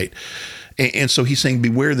people, right? And so he's saying,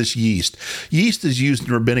 beware this yeast. Yeast is used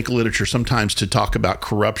in rabbinic literature sometimes to talk about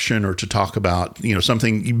corruption or to talk about,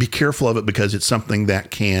 something. You be careful of it because it's something that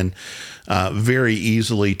can very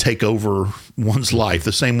easily take over one's life.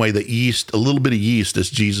 The same way that yeast, a little bit of yeast, as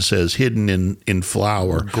Jesus says, hidden in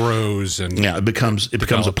flour, grows and it becomes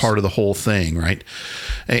a part of the whole thing, right?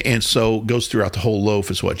 And so goes throughout the whole loaf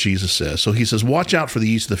is what Jesus says. So he says, watch out for the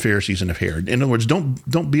yeast of the Pharisees and of Herod. In other words,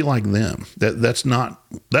 don't be like them. That's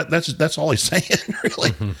all he's saying,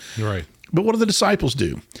 really. Right. But what do the disciples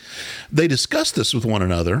do? They discuss this with one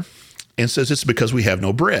another and says it's because we have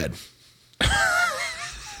no bread.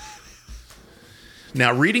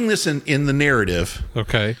 Now, reading this in the narrative,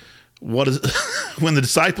 okay, what is when the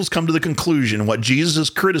disciples come to the conclusion what Jesus is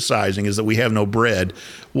criticizing is that we have no bread?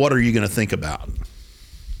 What are you going to think about?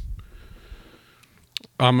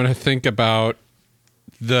 I'm going to think about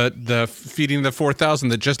the feeding the 4,000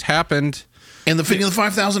 that just happened, and the feeding of the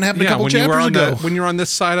 5,000 happened a couple chapters ago. When you were on this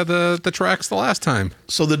side of the tracks the last time.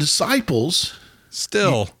 So the disciples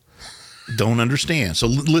still don't understand. So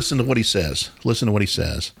listen to what he says.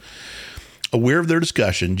 Aware of their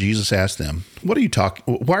discussion, Jesus asked them, why are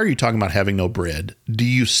you talking about having no bread? Do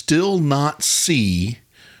you still not see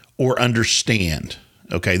or understand?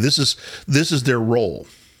 Okay, this is their role.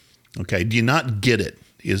 Okay, do you not get it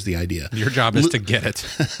is the idea. Your job is to get it.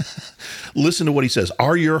 Listen to what he says.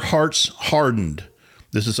 Are your hearts hardened?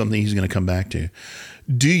 This is something he's going to come back to.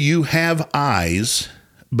 Do you have eyes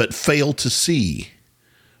but fail to see,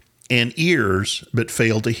 and ears but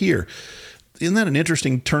fail to hear? Isn't that an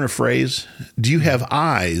interesting turn of phrase? Do you have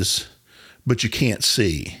eyes, but you can't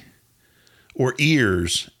see? Or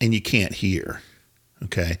ears, and you can't hear?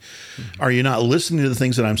 Okay. Are you not listening to the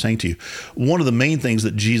things that I'm saying to you? One of the main things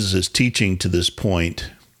that Jesus is teaching to this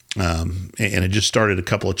point, and it just started a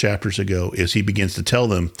couple of chapters ago, is he begins to tell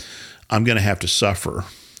them, I'm going to have to suffer,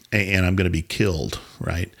 and I'm going to be killed,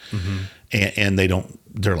 right? And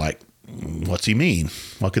they're like, what's he mean?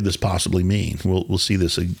 What could this possibly mean? We'll see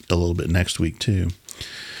this a little bit next week too.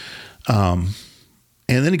 And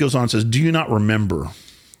then he goes on and says, do you not remember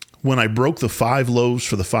when I broke the 5 loaves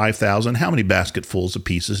for the 5,000? How many basketfuls of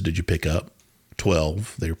pieces did you pick up?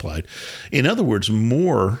 12, they replied. In other words,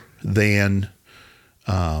 more than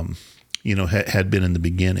had been in the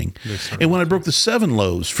beginning. And when I broke the 7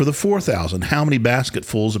 loaves for the 4,000, how many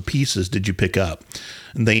basketfuls of pieces did you pick up?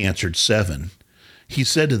 And they answered 7. He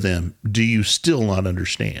said to them, do you still not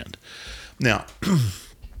understand? Now,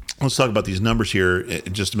 let's talk about these numbers here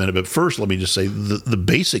in just a minute. But first, let me just say the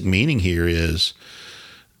basic meaning here is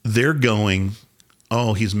they're going,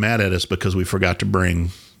 oh, he's mad at us because we forgot to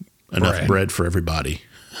bring enough bread for everybody.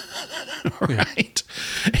 Right?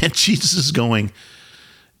 Yeah. And Jesus is going,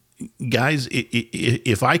 guys,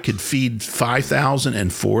 if I could feed 5,000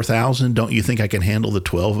 and 4,000, don't you think I can handle the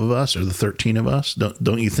 12 of us or the 13 of us?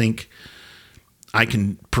 Don't you think I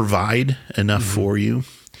can provide enough for you.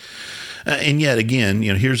 And yet again,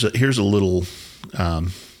 here's a little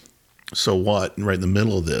so what right in the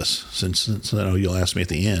middle of this, since I know you'll ask me at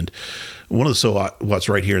the end. One of the so what's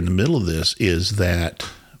right here in the middle of this is that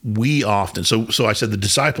we often, so I said the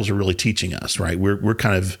disciples are really teaching us, right? We're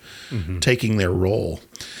kind of taking their role.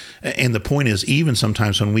 And the point is, even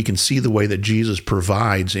sometimes when we can see the way that Jesus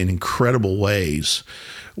provides in incredible ways,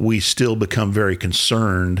 we still become very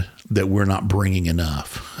concerned that we're not bringing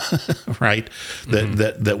enough, right?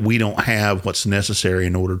 That we don't have what's necessary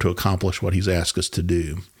in order to accomplish what he's asked us to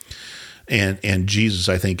do. And Jesus,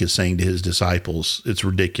 I think, is saying to his disciples, it's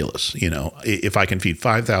ridiculous. If I can feed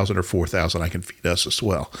 5,000 or 4,000, I can feed us as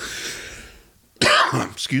well.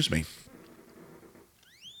 Excuse me.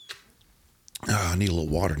 I need a little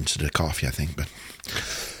water instead of coffee, I think, but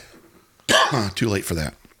too late for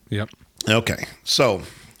that. Yep. Okay, so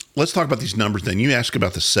let's talk about these numbers then. You asked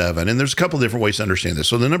about the 7, and there's a couple of different ways to understand this.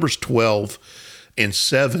 So the numbers 12 and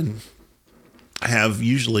 7 have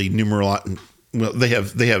usually they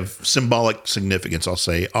have symbolic significance, I'll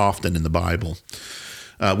say, often in the Bible.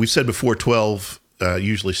 We've said before 12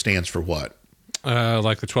 usually stands for what?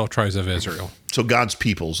 Like the 12 tribes of Israel. So God's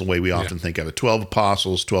people is the way we often think of it. 12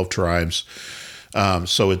 apostles, 12 tribes.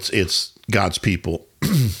 So it's God's people.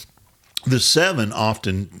 The 7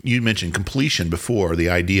 often, you mentioned completion before, the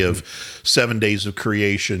idea of 7 days of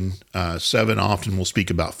creation. 7 often will speak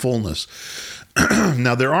about fullness.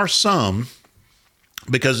 Now, there are some,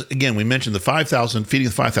 because again, we mentioned feeding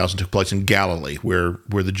the 5,000 took place in Galilee, where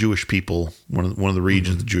the Jewish people, one of the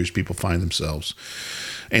regions the Jewish people find themselves.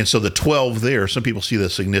 And so the 12 there, some people see the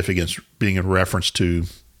significance being in reference to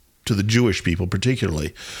the Jewish people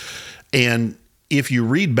particularly. And if you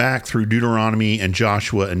read back through Deuteronomy and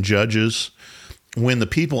Joshua and Judges, when the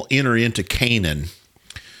people enter into Canaan,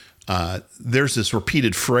 there's this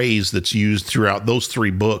repeated phrase that's used throughout those 3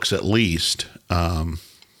 books at least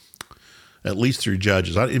through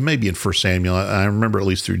Judges. It may be in 1 Samuel. I remember at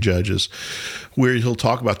least through Judges, where he'll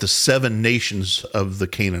talk about the 7 nations of the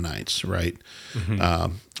Canaanites, right?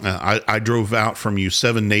 I drove out from you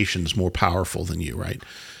 7 nations more powerful than you, right?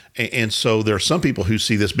 And so there are some people who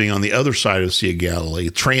see this being on the other side of the Sea of Galilee,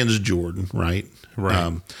 Transjordan, right?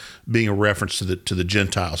 Right. Being a reference to the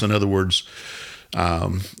Gentiles. In other words,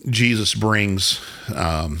 Jesus brings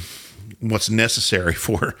what's necessary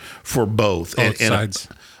for both sides.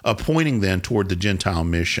 Pointing then toward the Gentile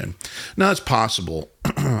mission. Now, it's possible.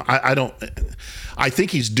 I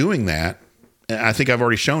think he's doing that. I think I've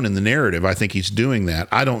already shown in the narrative. I think he's doing that.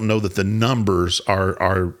 I don't know that the numbers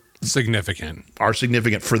are significant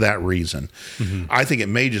for that reason. I think it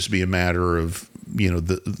may just be a matter of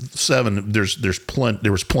the 7.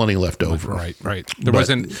 There was plenty left over. Right.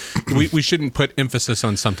 Wasn't. We shouldn't put emphasis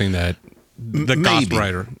on something that the gospel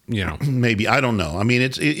writer, maybe, I don't know. I mean,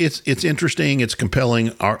 it's interesting. It's a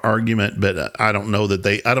compelling argument, but I don't know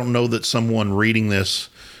that someone reading this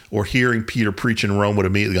or hearing Peter preach in Rome would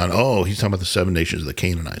immediately gone, "Oh, he's talking about the 7 nations of the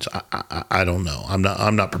Canaanites." I don't know. I'm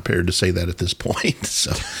not prepared to say that at this point.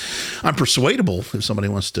 So I'm persuadable if somebody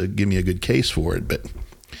wants to give me a good case for it. But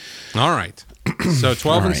all right. So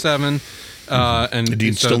 12 and 7. And do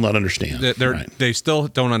you still not understand? They still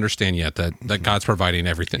don't understand yet that God's providing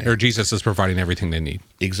everything, or Jesus is providing everything they need.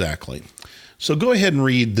 Exactly. So go ahead and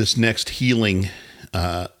read this next healing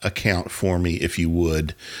account for me, if you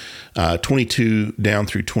would, 22 down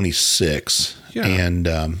through 26, and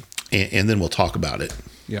then we'll talk about it.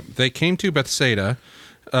 Yep. They came to Bethsaida.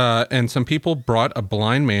 And some people brought a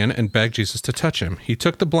blind man and begged Jesus to touch him. He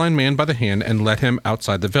took the blind man by the hand and led him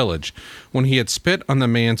outside the village. When he had spit on the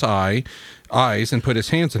man's eyes and put his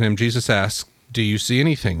hands on him, Jesus asked, "Do you see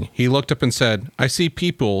anything?" He looked up and said, "I see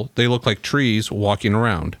people. They look like trees walking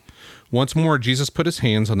around." Once more, Jesus put his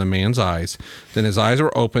hands on the man's eyes. Then his eyes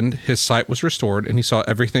were opened, his sight was restored, and he saw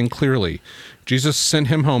everything clearly. Jesus sent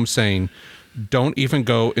him home, saying, "Don't even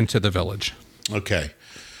go into the village." Okay.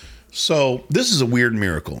 So this is a weird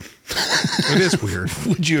miracle. It is weird.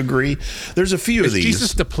 Would you agree? There's a few of these. Is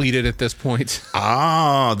Jesus depleted at this point?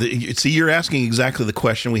 See, you're asking exactly the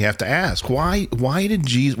question we have to ask. Why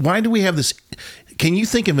do we have this? Can you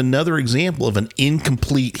think of another example of an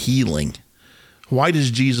incomplete healing? Why does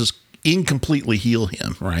Jesus incompletely heal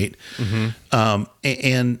him, right?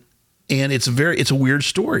 And it's a weird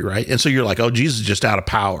story, right? And so you're like, oh, Jesus is just out of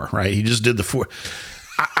power, right? He just did the 4.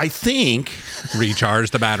 I think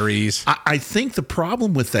recharge the batteries. I think the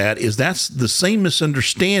problem with that is that's the same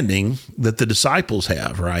misunderstanding that the disciples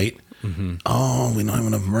have, right? Oh, we don't have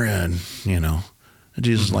enough bread, And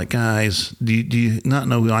Jesus is like, guys, do you not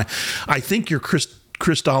know who I think you're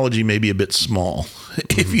Christology may be a bit small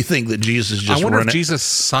if you think that Jesus just I wonder if Jesus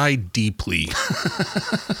sighed deeply.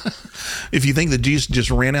 If you think that Jesus just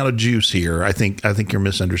ran out of juice here, I think you're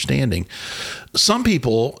misunderstanding. Some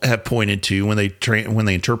people have pointed to when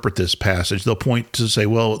they interpret this passage, they'll point to say,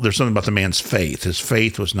 well, there's something about the man's faith. His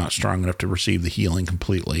faith was not strong enough to receive the healing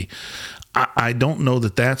completely. I don't know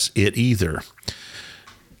that that's it either.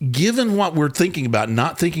 Given what we're thinking about,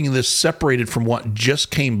 not thinking of this separated from what just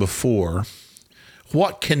came before,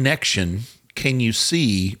 what connection can you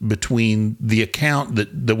see between the account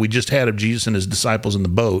that we just had of Jesus and his disciples in the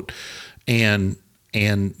boat and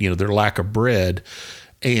their lack of bread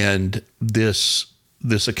and this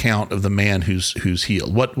account of the man who's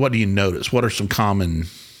healed? What do you notice? What are some common?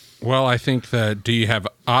 Well, I think that do you have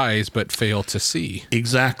eyes but fail to see?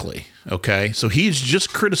 Exactly. Okay. So he's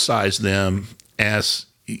just criticized them as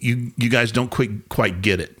you guys don't quite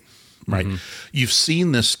get it, right? Mm-hmm. You've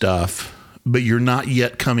seen this stuff, but you're not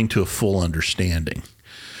yet coming to a full understanding.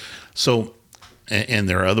 So, and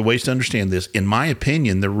there are other ways to understand this. In my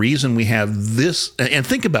opinion, the reason we have this, and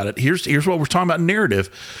think about it, here's what we're talking about narrative,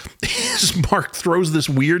 is Mark throws this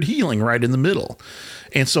weird healing right in the middle.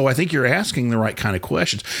 And so I think you're asking the right kind of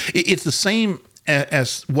questions. It's the same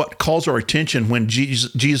as what calls our attention when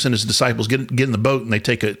Jesus and his disciples get in the boat and they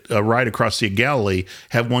take a ride across the Sea of Galilee,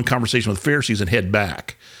 have one conversation with the Pharisees and head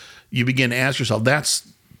back. You begin to ask yourself,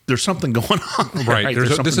 there's something going on there, right?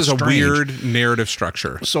 This is strange. A weird narrative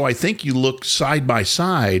structure. So I think you look side by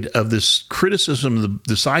side of this criticism of the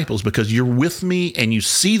disciples because you're with me and you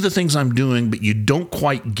see the things I'm doing, but you don't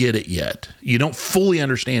quite get it yet. You don't fully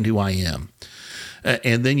understand who I am.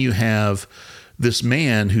 And then you have this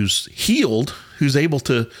man who's healed, who's able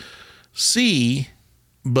to see,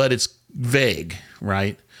 but it's vague,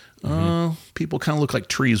 right? Mm-hmm. People kind of look like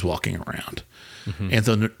trees walking around. Mm-hmm.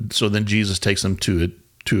 And so then Jesus takes them to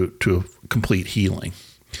a complete healing.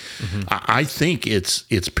 Mm-hmm. I think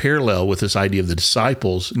it's parallel with this idea of the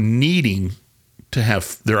disciples needing to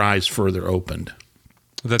have their eyes further opened.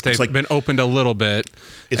 That they've been opened a little bit,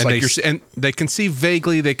 and they can see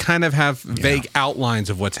vaguely. They kind of have vague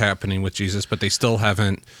outlines of what's happening with Jesus, but they still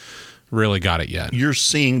haven't really got it yet. You're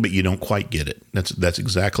seeing, but you don't quite get it. That's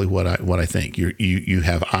exactly what I think. You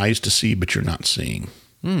have eyes to see, but you're not seeing.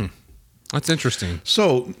 That's interesting.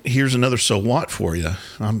 So here's another so what for you.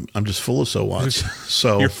 I'm just full of so whats.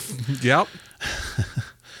 So yep.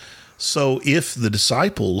 So if the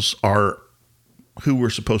disciples are who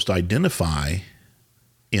we're supposed to identify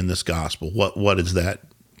in this gospel, what is that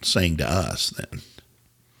saying to us then?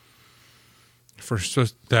 First,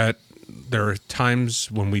 that there are times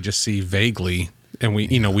when we just see vaguely, and we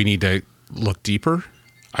need to look deeper.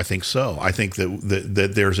 I think so. I think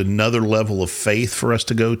that there's another level of faith for us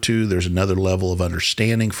to go to. There's another level of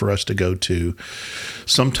understanding for us to go to.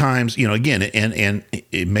 Sometimes, again, and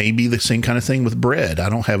it may be the same kind of thing with bread. I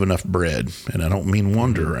don't have enough bread, and I don't mean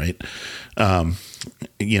wonder, right? That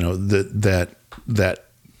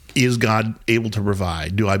is God able to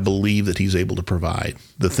provide? Do I believe that he's able to provide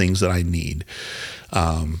the things that I need?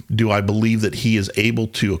 Do I believe that he is able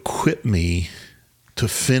to equip me to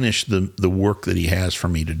finish the work that he has for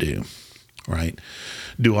me to do, right?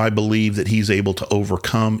 Do I believe that he's able to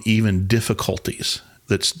overcome even difficulties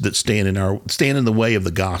that stand in the way of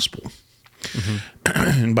the gospel?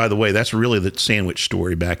 Mm-hmm. And by the way, that's really the sandwich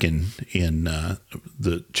story back in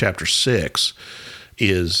the chapter 6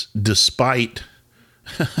 is despite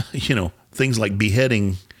things like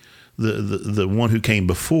beheading the one who came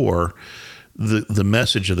before, the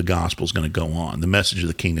message of the gospel is going to go on. The message of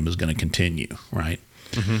the kingdom is going to continue, right?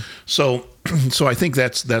 Mm-hmm. So I think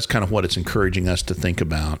that's kind of what it's encouraging us to think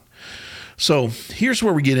about. So here's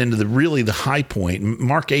where we get into the high point.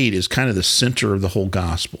 Mark 8 is kind of the center of the whole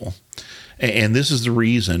gospel. And this is the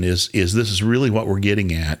reason is this is really what we're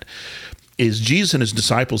getting at is Jesus and his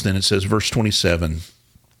disciples. Then it says, verse 27,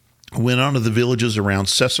 went on to the villages around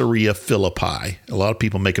Caesarea Philippi. A lot of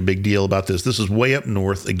people make a big deal about this. This is way up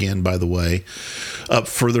north again, by the way, up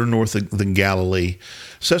further north than Galilee.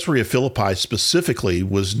 Caesarea Philippi specifically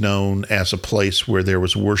was known as a place where there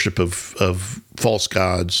was worship of false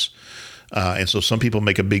gods. And so some people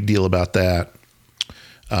make a big deal about that.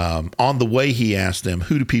 On the way, he asked them,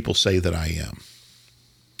 who do people say that I am?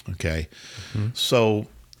 Okay. Mm-hmm. So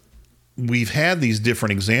we've had these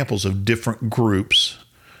different examples of different groups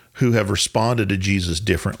who have responded to Jesus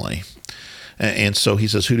differently. And so he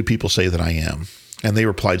says, who do people say that I am? And they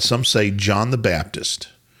replied, some say John the Baptist.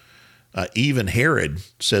 Even Herod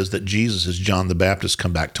says that Jesus is John the Baptist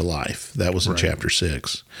come back to life. That was in chapter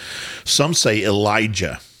 6. Some say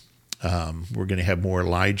Elijah. We're going to have more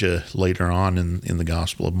Elijah later on in the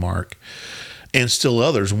Gospel of Mark. and still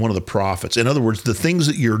others, one of the prophets. In other words, the things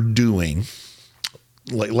that you're doing,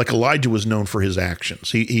 like Elijah was known for his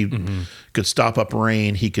actions. He could stop up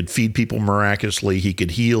rain. He could feed people miraculously. He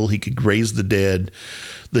could heal. He could raise the dead.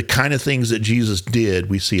 The kind of things that Jesus did,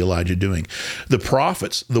 we see Elijah doing. The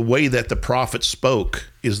prophets, the way that the prophets spoke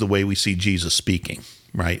is the way we see Jesus speaking,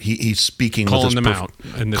 right? He's speaking calling them out.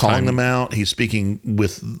 Calling them out. He's speaking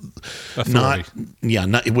with authority.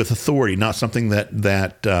 not with authority, not something that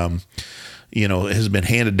has been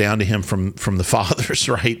handed down to him from the fathers,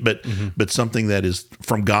 right? But something that is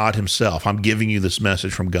from God himself. I'm giving you this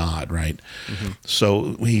message from God, right?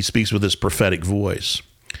 So he speaks with this prophetic voice.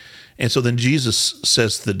 And so then Jesus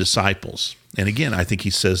says to the disciples, and again, I think he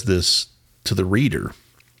says this to the reader,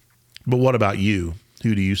 but what about you?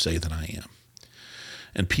 Who do you say that I am?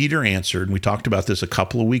 And Peter answered, and we talked about this a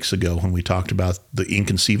couple of weeks ago when we talked about the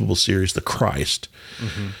Inconceivable series, The Christ.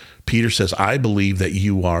 Peter says, I believe that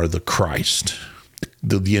you are the Christ,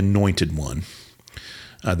 the anointed one,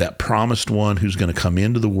 that promised one who's going to come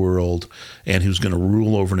into the world and who's going to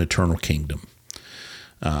rule over an eternal kingdom.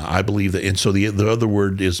 I believe that, and so the other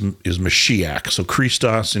word is Mashiach. So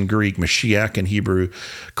Christos in Greek, Mashiach in Hebrew,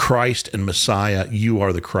 Christ and Messiah, you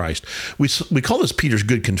are the Christ. We call this Peter's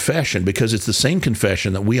good confession because it's the same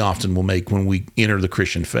confession that we often will make when we enter the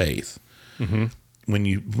Christian faith. When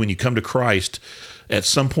you come to Christ, at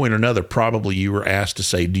some point or another, probably you were asked to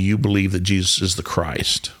say, do you believe that Jesus is the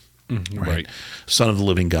Christ, right? Son of the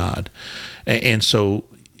living God. And so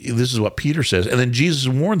this is what Peter says. And then Jesus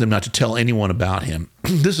warned them not to tell anyone about him.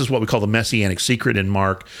 This is what we call the messianic secret in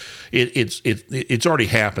Mark. It's already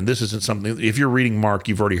happened. This isn't something, if you're reading Mark,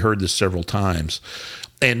 you've already heard this several times.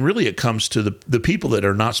 And really it comes to the people that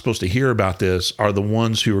are not supposed to hear about this are the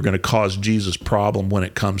ones who are going to cause Jesus problem when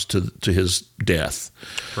it comes to his death.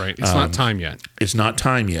 Right. It's not time yet. It's not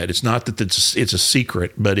time yet. It's not that it's a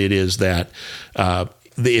secret, but it is that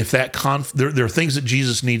if that there are things that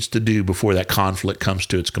Jesus needs to do before that conflict comes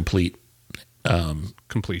to its complete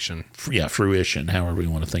completion. Fruition, however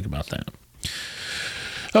you want to think about that.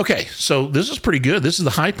 Okay, so this is pretty good. This is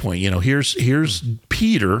the high point. Here's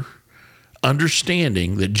Peter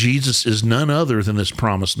understanding that Jesus is none other than this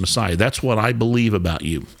promised Messiah. That's what I believe about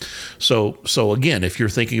you. So again, if you're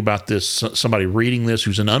thinking about this, somebody reading this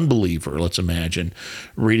who's an unbeliever, let's imagine,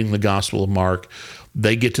 reading the Gospel of Mark,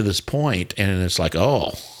 they get to this point and it's like,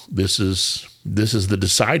 oh, this is the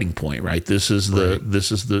deciding point, right? This is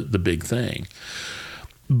the big thing.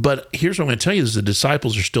 But here's what I'm going to tell you: is the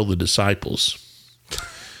disciples are still the disciples,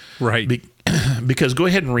 right? Because go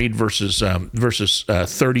ahead and read verses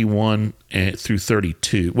 31 through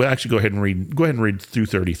 32. Well, actually, go ahead and read through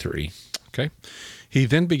 33. Okay. He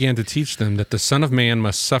then began to teach them that the Son of Man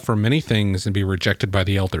must suffer many things and be rejected by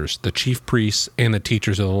the elders, the chief priests, and the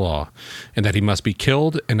teachers of the law, and that he must be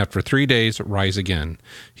killed and after 3 days rise again.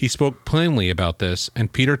 He spoke plainly about this,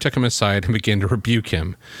 and Peter took him aside and began to rebuke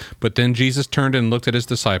him. But then Jesus turned and looked at his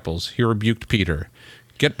disciples. He rebuked Peter.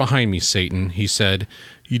 "Get behind me, Satan," he said.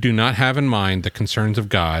 "You do not have in mind the concerns of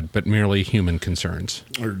God, but merely human concerns."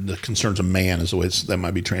 Or the concerns of man is the way that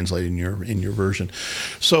might be translated in your version.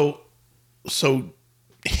 So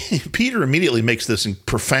Peter immediately makes this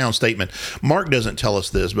profound statement. Mark doesn't tell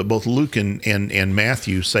us this, but both Luke and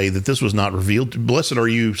Matthew say that this was not revealed. Blessed are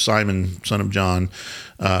you, Simon, son of John,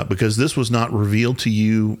 because this was not revealed to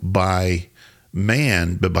you by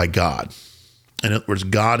man, but by God. In other words,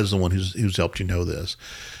 God is the one who's helped you know this.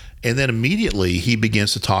 And then immediately he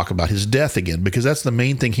begins to talk about his death again, because that's the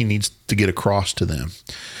main thing he needs to get across to them,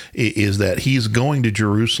 is that he's going to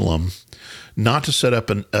Jerusalem not to set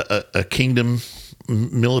up a kingdom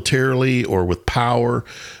militarily or with power,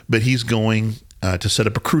 but he's going to set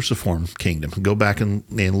up a cruciform kingdom. Go back and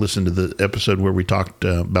listen to the episode where we talked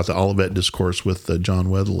about the Olivet Discourse with John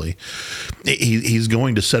Weatherly. He's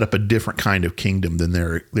going to set up a different kind of kingdom than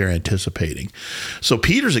they're anticipating. So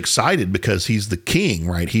Peter's excited because he's the king,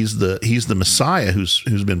 right? He's the Messiah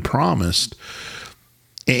who's been promised.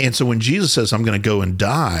 And so when Jesus says, "I'm going to go and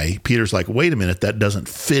die," Peter's like, "Wait a minute, that doesn't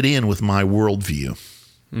fit in with my worldview."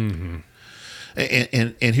 Mm-hmm.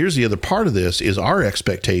 And here's the other part of this is our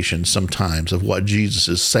expectations sometimes of what Jesus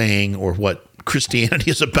is saying or what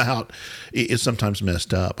Christianity is about is sometimes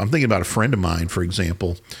messed up. I'm thinking about a friend of mine, for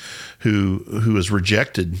example, who has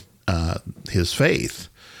rejected his faith.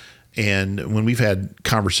 And when we've had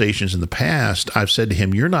conversations in the past, I've said to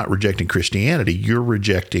him, "You're not rejecting Christianity. You're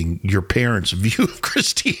rejecting your parents' view of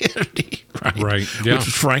Christianity." Right. Yeah. Which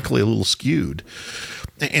is frankly a little skewed.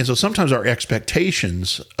 And so sometimes our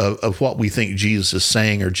expectations of what we think Jesus is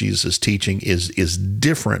saying or Jesus is teaching is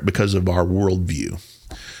different because of our worldview.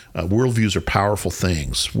 Worldviews are powerful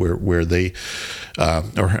things where they,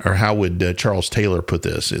 or how would Charles Taylor put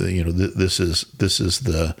this? This is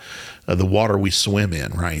the water we swim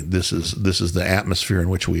in, right? This is the atmosphere in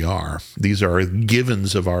which we are. These are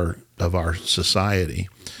givens of our society,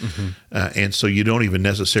 and so you don't even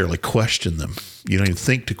necessarily question them. You don't even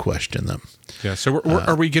think to question them. Yeah. So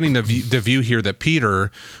are we getting the view here that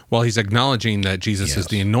Peter, while he's acknowledging that Jesus is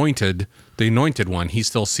the anointed one, he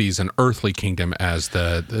still sees an earthly kingdom as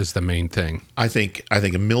the main thing? I think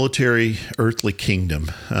a military earthly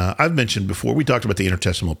kingdom. I've mentioned before, we talked about the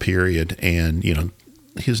intertestamental period, and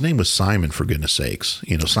his name was Simon, for goodness sakes.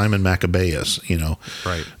 Simon Maccabeus.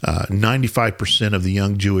 Right. 95% of the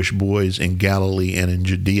young Jewish boys in Galilee and in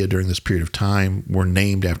Judea during this period of time were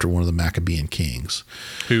named after one of the Maccabean kings,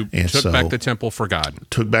 who took back the temple for God.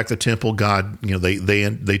 Took back the temple. God,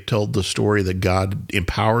 they told the story that God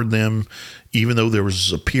empowered them, even though there was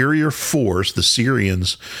a superior force. The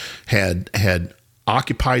Syrians had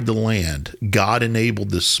occupied the land. God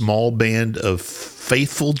enabled this small band of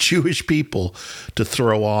faithful Jewish people to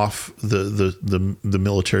throw off the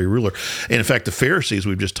military ruler. And in fact, the Pharisees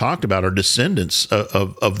we've just talked about are descendants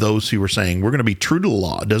of those who were saying, we're going to be true to the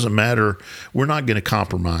law. It doesn't matter. We're not going to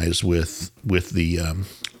compromise with the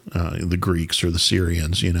Greeks or the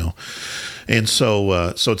Syrians, And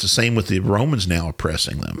so it's the same with the Romans now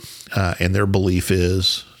oppressing them. And their belief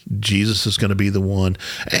is Jesus is going to be the one.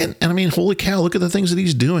 And I mean, holy cow, look at the things that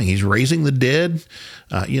he's doing. He's raising the dead.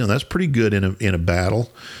 That's pretty good in a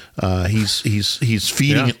battle. He's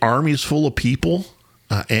feeding armies full of people.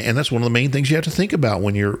 And that's one of the main things you have to think about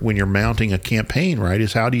when you're mounting a campaign, right?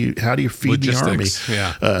 Is how do you feed Logistics, the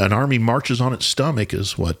army? Yeah. An army marches on its stomach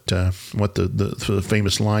is what the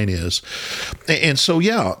famous line is. And so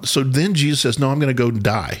then Jesus says, no, I'm going to go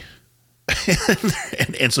die.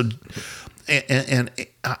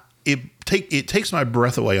 It takes my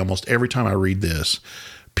breath away almost every time I read this.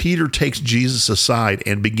 Peter takes Jesus aside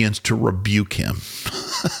and begins to rebuke him.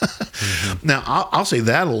 Now, I'll say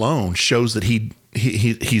that alone shows that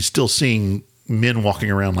he's still seeing men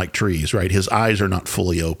walking around like trees, right? His eyes are not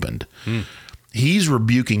fully opened. He's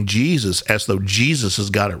rebuking Jesus as though Jesus has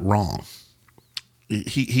got it wrong.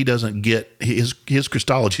 He doesn't get his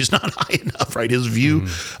Christology is not high enough, right? His view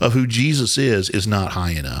of who Jesus is not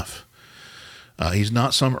high enough. He's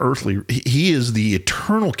not some earthly. He is the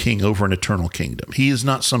eternal king over an eternal kingdom. He is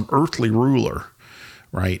not some earthly ruler,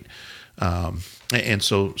 right? And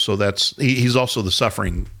so that's he's also the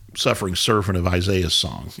suffering servant of Isaiah's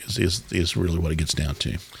song. Is really what it gets down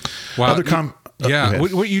to. Wow.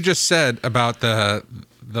 What you just said about the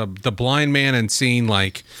blind man and seeing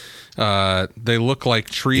like. They look like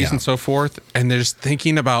trees and so forth. And they're just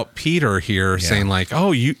thinking about Peter here saying like,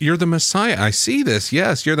 oh, you're the Messiah. I see this.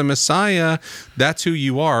 Yes, you're the Messiah. That's who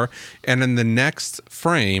you are. And in the next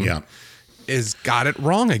frame is got it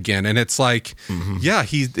wrong again. And it's like,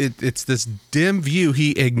 it's this dim view.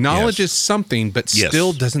 He acknowledges something, but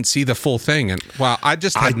still doesn't see the full thing. And wow, I'd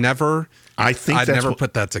never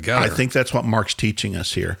put that together. I think that's what Mark's teaching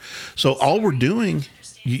us here. So all we're doing,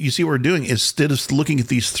 you see what we're doing, instead of looking at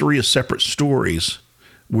these three as separate stories,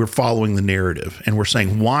 we're following the narrative. And we're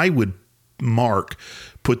saying, why would Mark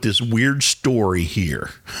put this weird story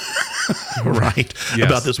here, right? Yes.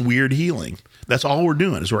 About this weird healing. That's all we're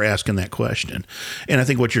doing is we're asking that question. And I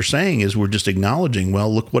think what you're saying is we're just acknowledging,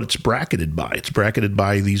 well, look what it's bracketed by. It's bracketed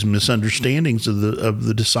by these misunderstandings of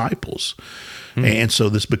the disciples. And so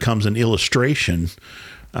this becomes an illustration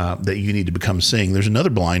that you need to become seeing. There's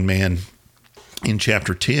another blind man in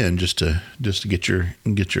chapter 10, just to get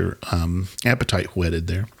your appetite whetted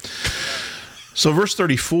there. So verse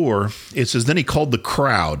 34, it says, then he called the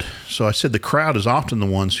crowd. So I said the crowd is often the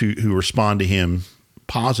ones who respond to him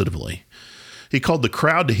positively. He called the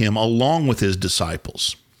crowd to him along with his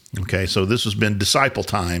disciples. Okay, so this has been disciple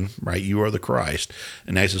time, right? You are the Christ.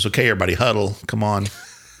 And now he says, okay, everybody huddle, come on,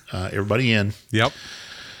 everybody in. Yep.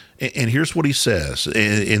 And here's what he says,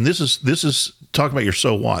 and this is talking about your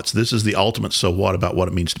so whats. This is the ultimate so what about what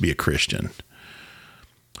it means to be a Christian.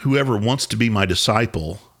 Whoever wants to be my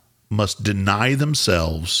disciple must deny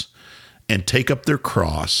themselves and take up their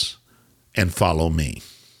cross and follow me.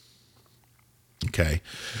 Okay.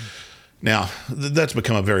 Now, that's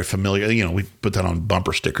become a very familiar, we put that on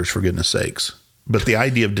bumper stickers, for goodness sakes. But the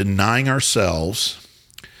idea of denying ourselves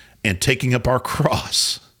and taking up our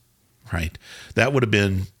cross, right? That would have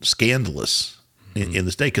been scandalous in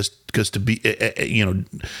this day because to be,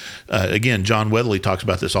 again, John Weatherly talks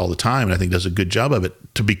about this all the time, and I think does a good job of it.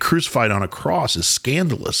 To be crucified on a cross is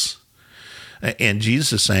scandalous. And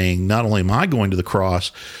Jesus is saying, not only am I going to the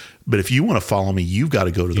cross, but if you want to follow me, you've got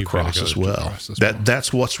to go to the cross as well.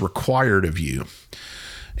 That's what's required of you.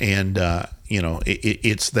 And,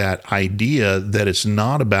 it's that idea that it's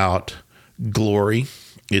not about glory.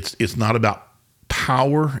 It's not about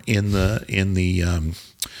power in the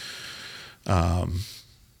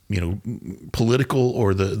political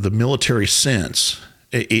or the military sense.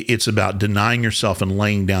 It's about denying yourself and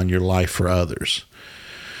laying down your life for others.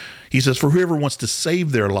 He says, for whoever wants to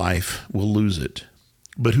save their life will lose it.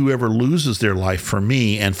 But whoever loses their life for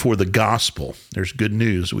me and for the gospel, there's good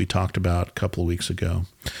news we talked about a couple of weeks ago,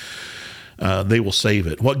 they will save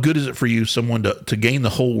it. What good is it for you, someone to gain the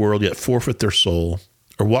whole world yet forfeit their soul?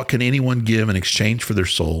 Or what can anyone give in exchange for their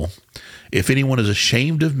soul? If anyone is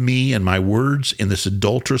ashamed of me and my words in this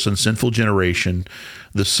adulterous and sinful generation,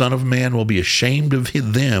 the Son of Man will be ashamed of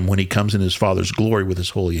them when he comes in his Father's glory with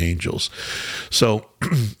his holy angels. So,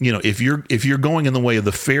 if you're going in the way of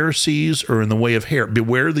the Pharisees or in the way of Herod,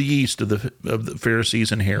 beware the yeast of the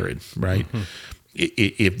Pharisees and Herod, right? Mm-hmm.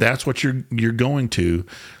 If that's what you're going to,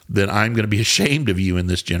 then I'm going to be ashamed of you in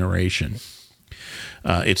this generation.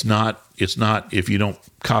 It's not if you don't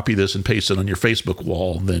copy this and paste it on your Facebook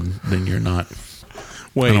wall, then you're not.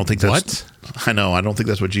 Wait, I don't think what? I know. I don't think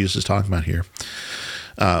that's what Jesus is talking about here.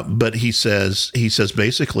 But he says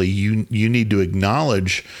basically you need to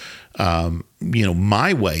acknowledge,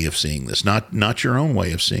 my way of seeing this, not your own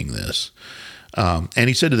way of seeing this. And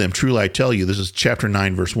he said to them, truly I tell you, this is chapter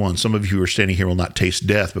 9, verse 1, some of you who are standing here will not taste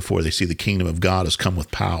death before they see the kingdom of God has come with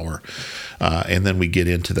power. And then we get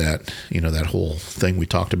into that, that whole thing we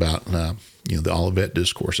talked about, the Olivet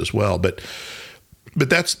discourse as well. But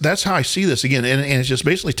that's how I see this again. And it's just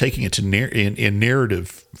basically taking it to in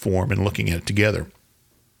narrative form and looking at it together.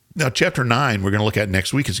 Now, chapter 9, we're going to look at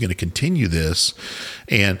next week, is going to continue this,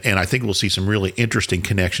 and I think we'll see some really interesting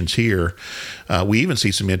connections here. We even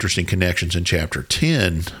see some interesting connections in chapter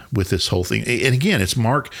 10 with this whole thing. And again, it's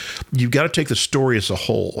Mark, you've got to take the story as a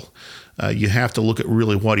whole. You have to look at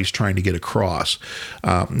really what he's trying to get across.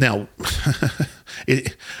 Now, I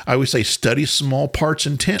always say study small parts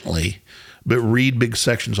intently, but read big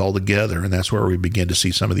sections all together, and that's where we begin to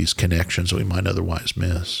see some of these connections that we might otherwise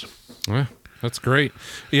miss. Yeah. That's great.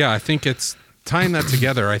 Yeah, I think it's tying that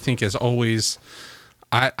together. I think is always.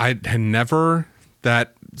 I had never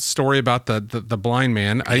that story about the blind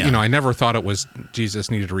man. I never thought it was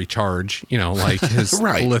Jesus needed to recharge. Like his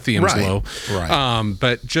lithium's low. Right.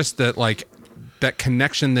 But just that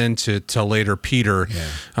connection then to later Peter.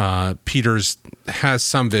 Yeah. Peter's has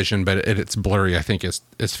some vision, but it's blurry. I think is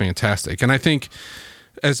fantastic. And I think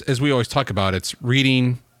as we always talk about, it's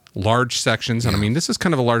reading large sections. And I mean, this is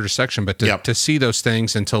kind of a larger section, but to see those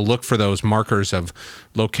things and to look for those markers of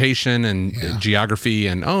location and geography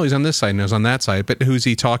and, he's on this side and he's on that side, but who's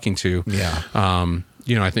he talking to? Yeah.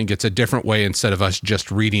 I think it's a different way instead of us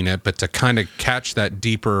just reading it, but to kind of catch that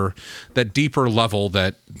deeper level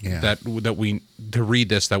that we to read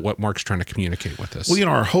this, that what Mark's trying to communicate with us. Well,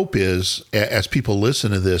 our hope is as people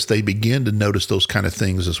listen to this, they begin to notice those kind of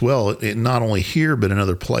things as well. Not only here, but in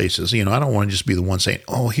other places. I don't want to just be the one saying,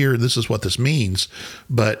 here, this is what this means,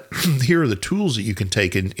 but here are the tools that you can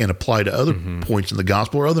take and apply to other points in the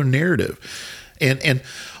gospel or other narrative. And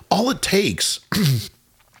all it takes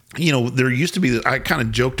there used to be, I kind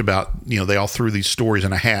of joked about, they all threw these stories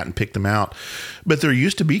in a hat and picked them out. But there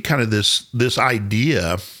used to be kind of this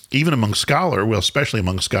idea, even among scholars, especially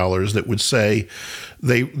among scholars, that would say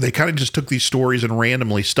they kind of just took these stories and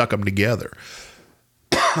randomly stuck them together.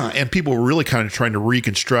 And people were really kind of trying to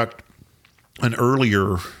reconstruct an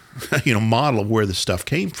earlier, model of where this stuff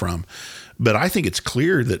came from. But I think it's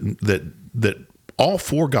clear that all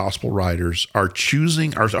four gospel writers are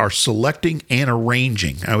selecting and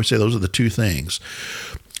arranging. I would say those are the two things.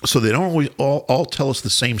 So they don't always all tell us the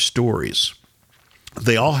same stories.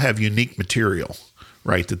 They all have unique material,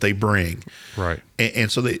 right, that they bring. Right.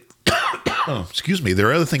 And so they, excuse me, there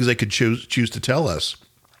are other things they could choose to tell us.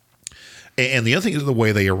 And the other thing is the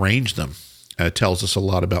way they arrange them tells us a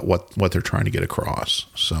lot about what they're trying to get across.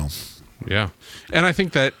 So, yeah. And I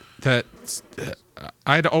think that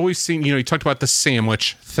I'd always seen, you talked about the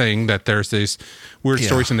sandwich thing, that there's these weird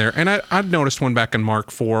stories in there. And I'd noticed one back in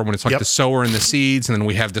Mark 4 when it's like the sower and the seeds. And then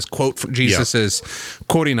we have this quote from Jesus is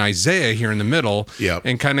quoting Isaiah here in the middle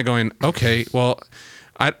and kind of going, okay, well,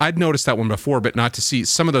 I'd noticed that one before, but not to see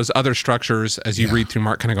some of those other structures as you read through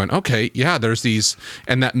Mark, kind of going, okay, there's these,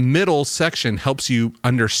 and that middle section helps you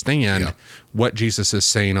understand what Jesus is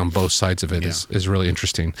saying on both sides of it is really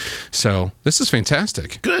interesting. So this is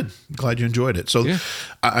fantastic. Good. Glad you enjoyed it. So,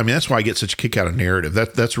 I mean, that's why I get such a kick out of narrative.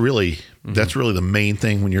 That's really the main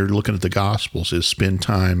thing when you're looking at the Gospels is spend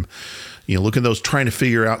time, look at those, trying to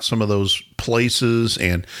figure out some of those places,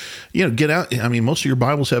 and get out. I mean, most of your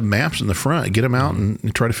Bibles have maps in the front. Get them out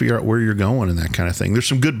and try to figure out where you're going and that kind of thing. There's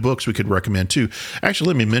some good books we could recommend too. Actually,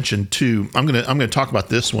 let me mention too. I'm gonna talk about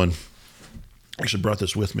this one. I actually brought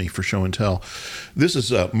this with me for show and tell. This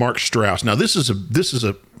is Mark Strauss. Now, this is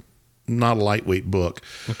a not a lightweight book.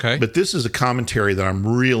 Okay. But this is a commentary that I'm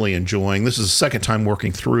really enjoying. This is the second time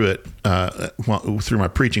working through it through my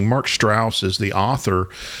preaching. Mark Strauss is the author.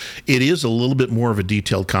 It is a little bit more of a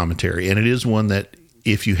detailed commentary, and it is one that,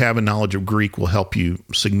 if you have a knowledge of Greek, will help you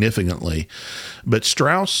significantly. But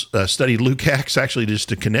Strauss studied Luke Acts actually just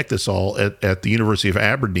to connect this all at the University of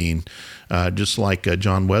Aberdeen, just like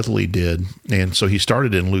John Wesley did. And so he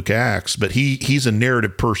started in Luke Acts, but he's a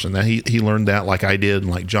narrative person. That he learned that like I did and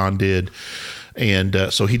like John did. And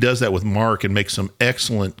so he does that with Mark and makes some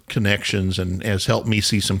excellent connections, and has helped me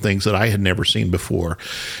see some things that I had never seen before.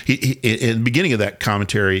 He in the beginning of that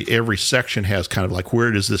commentary, every section has kind of like, where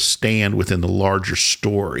does this stand within the larger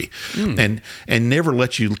story? And never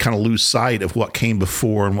let you kind of lose sight of what came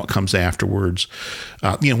before and what comes afterwards.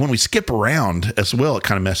 When we skip around as well, it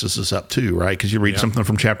kind of messes us up too, right? Because you read something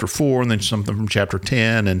from chapter 4 and then something from chapter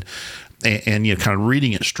 10, and kind of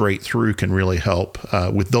reading it straight through can really help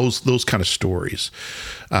with those kind of stories.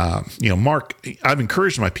 Mark, I've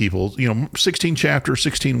encouraged my people, 16 chapters,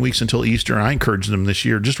 16 weeks until Easter. I encourage them this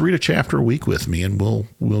year, just read a chapter a week with me, and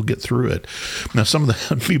we'll get through it. Now, some of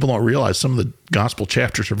the people don't realize some of the gospel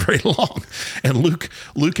chapters are very long, and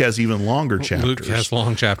Luke has even longer chapters. Luke has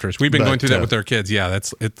long chapters. We've been going through that with our kids. Yeah,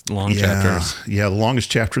 it's long chapters. Yeah, the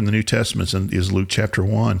longest chapter in the New Testament is Luke chapter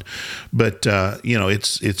 1. But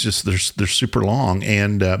it's just they're super long,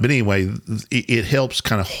 and but anyway, it helps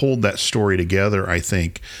kind of hold that story together, I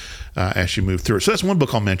think. As you move through it. So that's one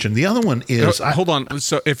book I'll mention. The other one is... hold on.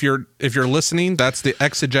 So if you're listening, that's the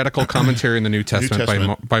exegetical commentary in the New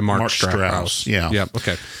Testament, by Mark Strauss. Yeah.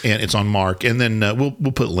 Okay. And it's on Mark. And then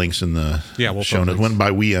we'll put links in the show notes. When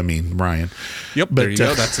by we, I mean Ryan. Yep. But, there you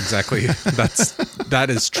go. That's exactly... that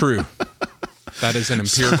is true. That is an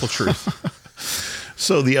empirical truth.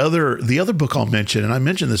 So the other book I'll mention, and I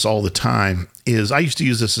mention this all the time, is I used to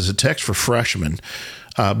use this as a text for freshmen,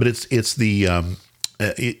 but it's the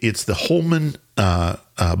Holman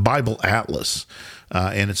Bible Atlas,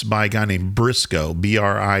 and it's by a guy named Briscoe,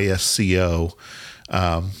 Brisco,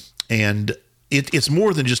 and it's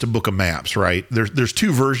more than just a book of maps, right? There's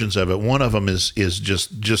two versions of it. One of them is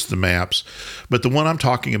just the maps, but the one I'm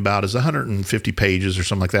talking about is 150 pages or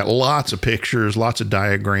something like that. Lots of pictures, lots of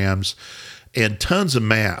diagrams, and tons of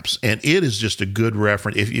maps. And it is just a good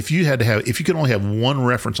reference. If you could only have one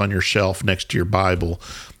reference on your shelf next to your Bible,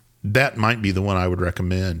 that might be the one I would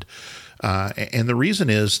recommend. And the reason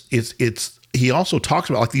is he also talks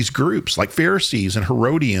about like these groups like Pharisees and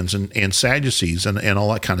Herodians and Sadducees and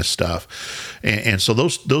all that kind of stuff. And so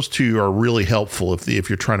those two are really helpful if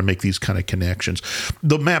you're trying to make these kind of connections.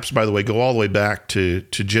 The maps, by the way, go all the way back to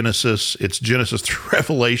Genesis. It's Genesis through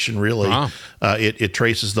Revelation, really. Wow. It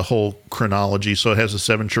traces the whole chronology. So it has the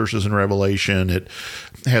 7 churches in Revelation. It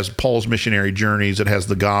has Paul's missionary journeys. It has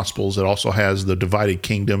the Gospels. It also has the divided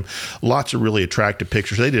kingdom. Lots of really attractive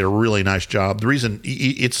pictures. They did a really nice job. The reason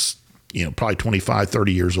it's probably 25,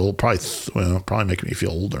 30 years old, probably making me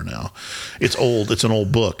feel older now. It's old. It's an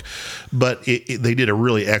old book, but they did a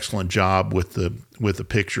really excellent job with the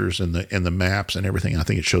pictures and the maps and everything. I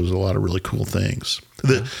think it shows a lot of really cool things.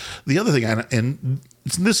 The other thing, and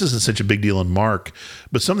this isn't such a big deal in Mark,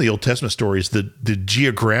 but some of the Old Testament stories, the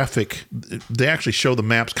geographic, they actually show the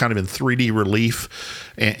maps kind of in 3D relief.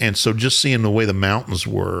 And so just seeing the way the mountains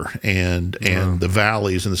were and the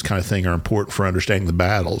valleys and this kind of thing are important for understanding the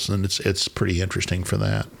battles. And it's pretty interesting for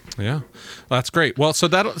that. Yeah, well, that's great. Well, so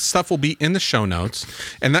that stuff will be in the show notes,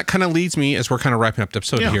 and that kind of leads me, as we're kind of wrapping up the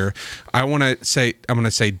episode here. I'm going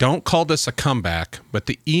to say, don't call this a comeback, but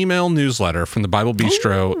the email newsletter from the Bible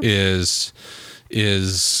Bistro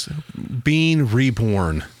is being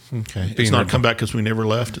reborn. Okay, it's not a comeback because we never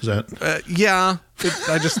left. Is that? Yeah.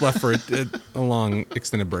 I just left for a long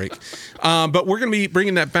extended break. But we're going to be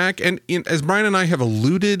bringing that back. And as Brian and I have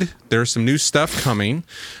alluded, there's some new stuff coming.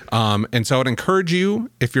 And so I would encourage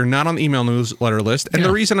you, if you're not on the email newsletter list, and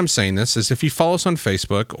the reason I'm saying this is if you follow us on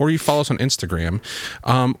Facebook or you follow us on Instagram,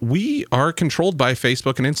 we are controlled by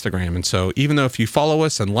Facebook and Instagram. And so even though if you follow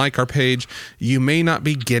us and like our page, you may not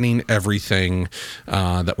be getting everything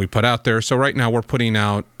that we put out there. So right now we're putting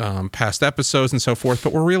out past episodes and so forth,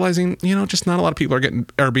 but we're realizing, just not a lot of people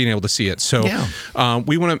are being able to see it. So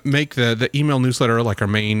we want to make the email newsletter like our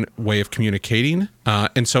main way of communicating.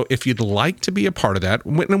 And so if you'd like to be a part of that,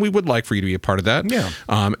 and we would like for you to be a part of that,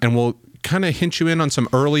 and we'll kind of hint you in on some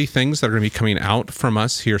early things that are going to be coming out from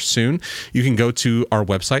us here soon, you can go to our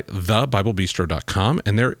website, thebiblebistro.com,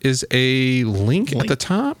 and there is a link at the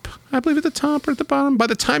top. I believe at the top or at the bottom. By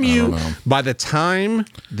the time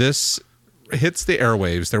this hits the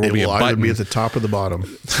airwaves, there will be a button. Either be at the top or the bottom.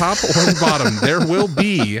 Top or the bottom. There will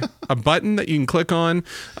be a button that you can click on,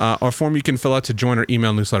 a form you can fill out to join our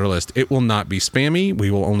email newsletter list. It will not be spammy.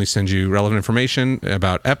 We will only send you relevant information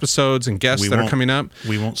about episodes and guests that are coming up.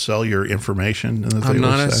 We won't sell your information. I'm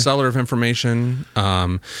not a seller of information.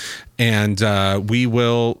 And we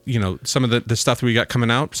will, some of the stuff that we got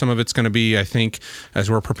coming out, some of it's going to be, I think, as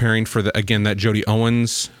we're preparing for that Jody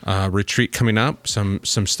Owens retreat coming up, some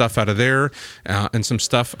stuff out of there, and some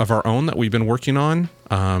stuff of our own that we've been working on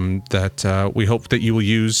that we hope that you will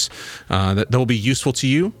use, that will be useful to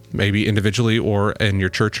you, maybe individually or in your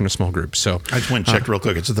church in a small group. So I just went and checked real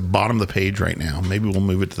quick. It's at the bottom of the page right now. Maybe we'll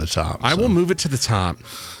move it to the top. I will move it to the top.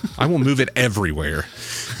 I will move it everywhere.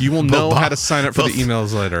 You will know how to sign up for the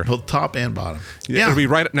emails later. Both top and bottom. Yeah. It'll be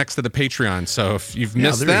right next to the Patreon. So if you've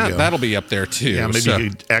missed that'll be up there too. Yeah, maybe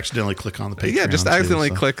you accidentally click on the Patreon. Yeah, just accidentally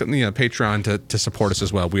click Patreon to support us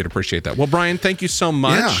as well. We'd appreciate that. Well, Brian, thank you so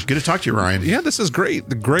much. Yeah, good to talk to you, Ryan. Yeah, this is great.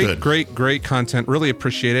 Great content. Really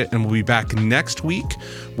appreciate it. And we'll be back next week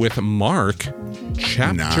with Mark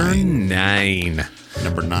chapter 9.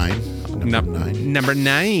 Number 9. Number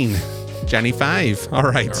 9. Johnny 5. All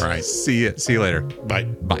right. All right. See you later. Bye.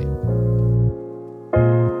 Bye.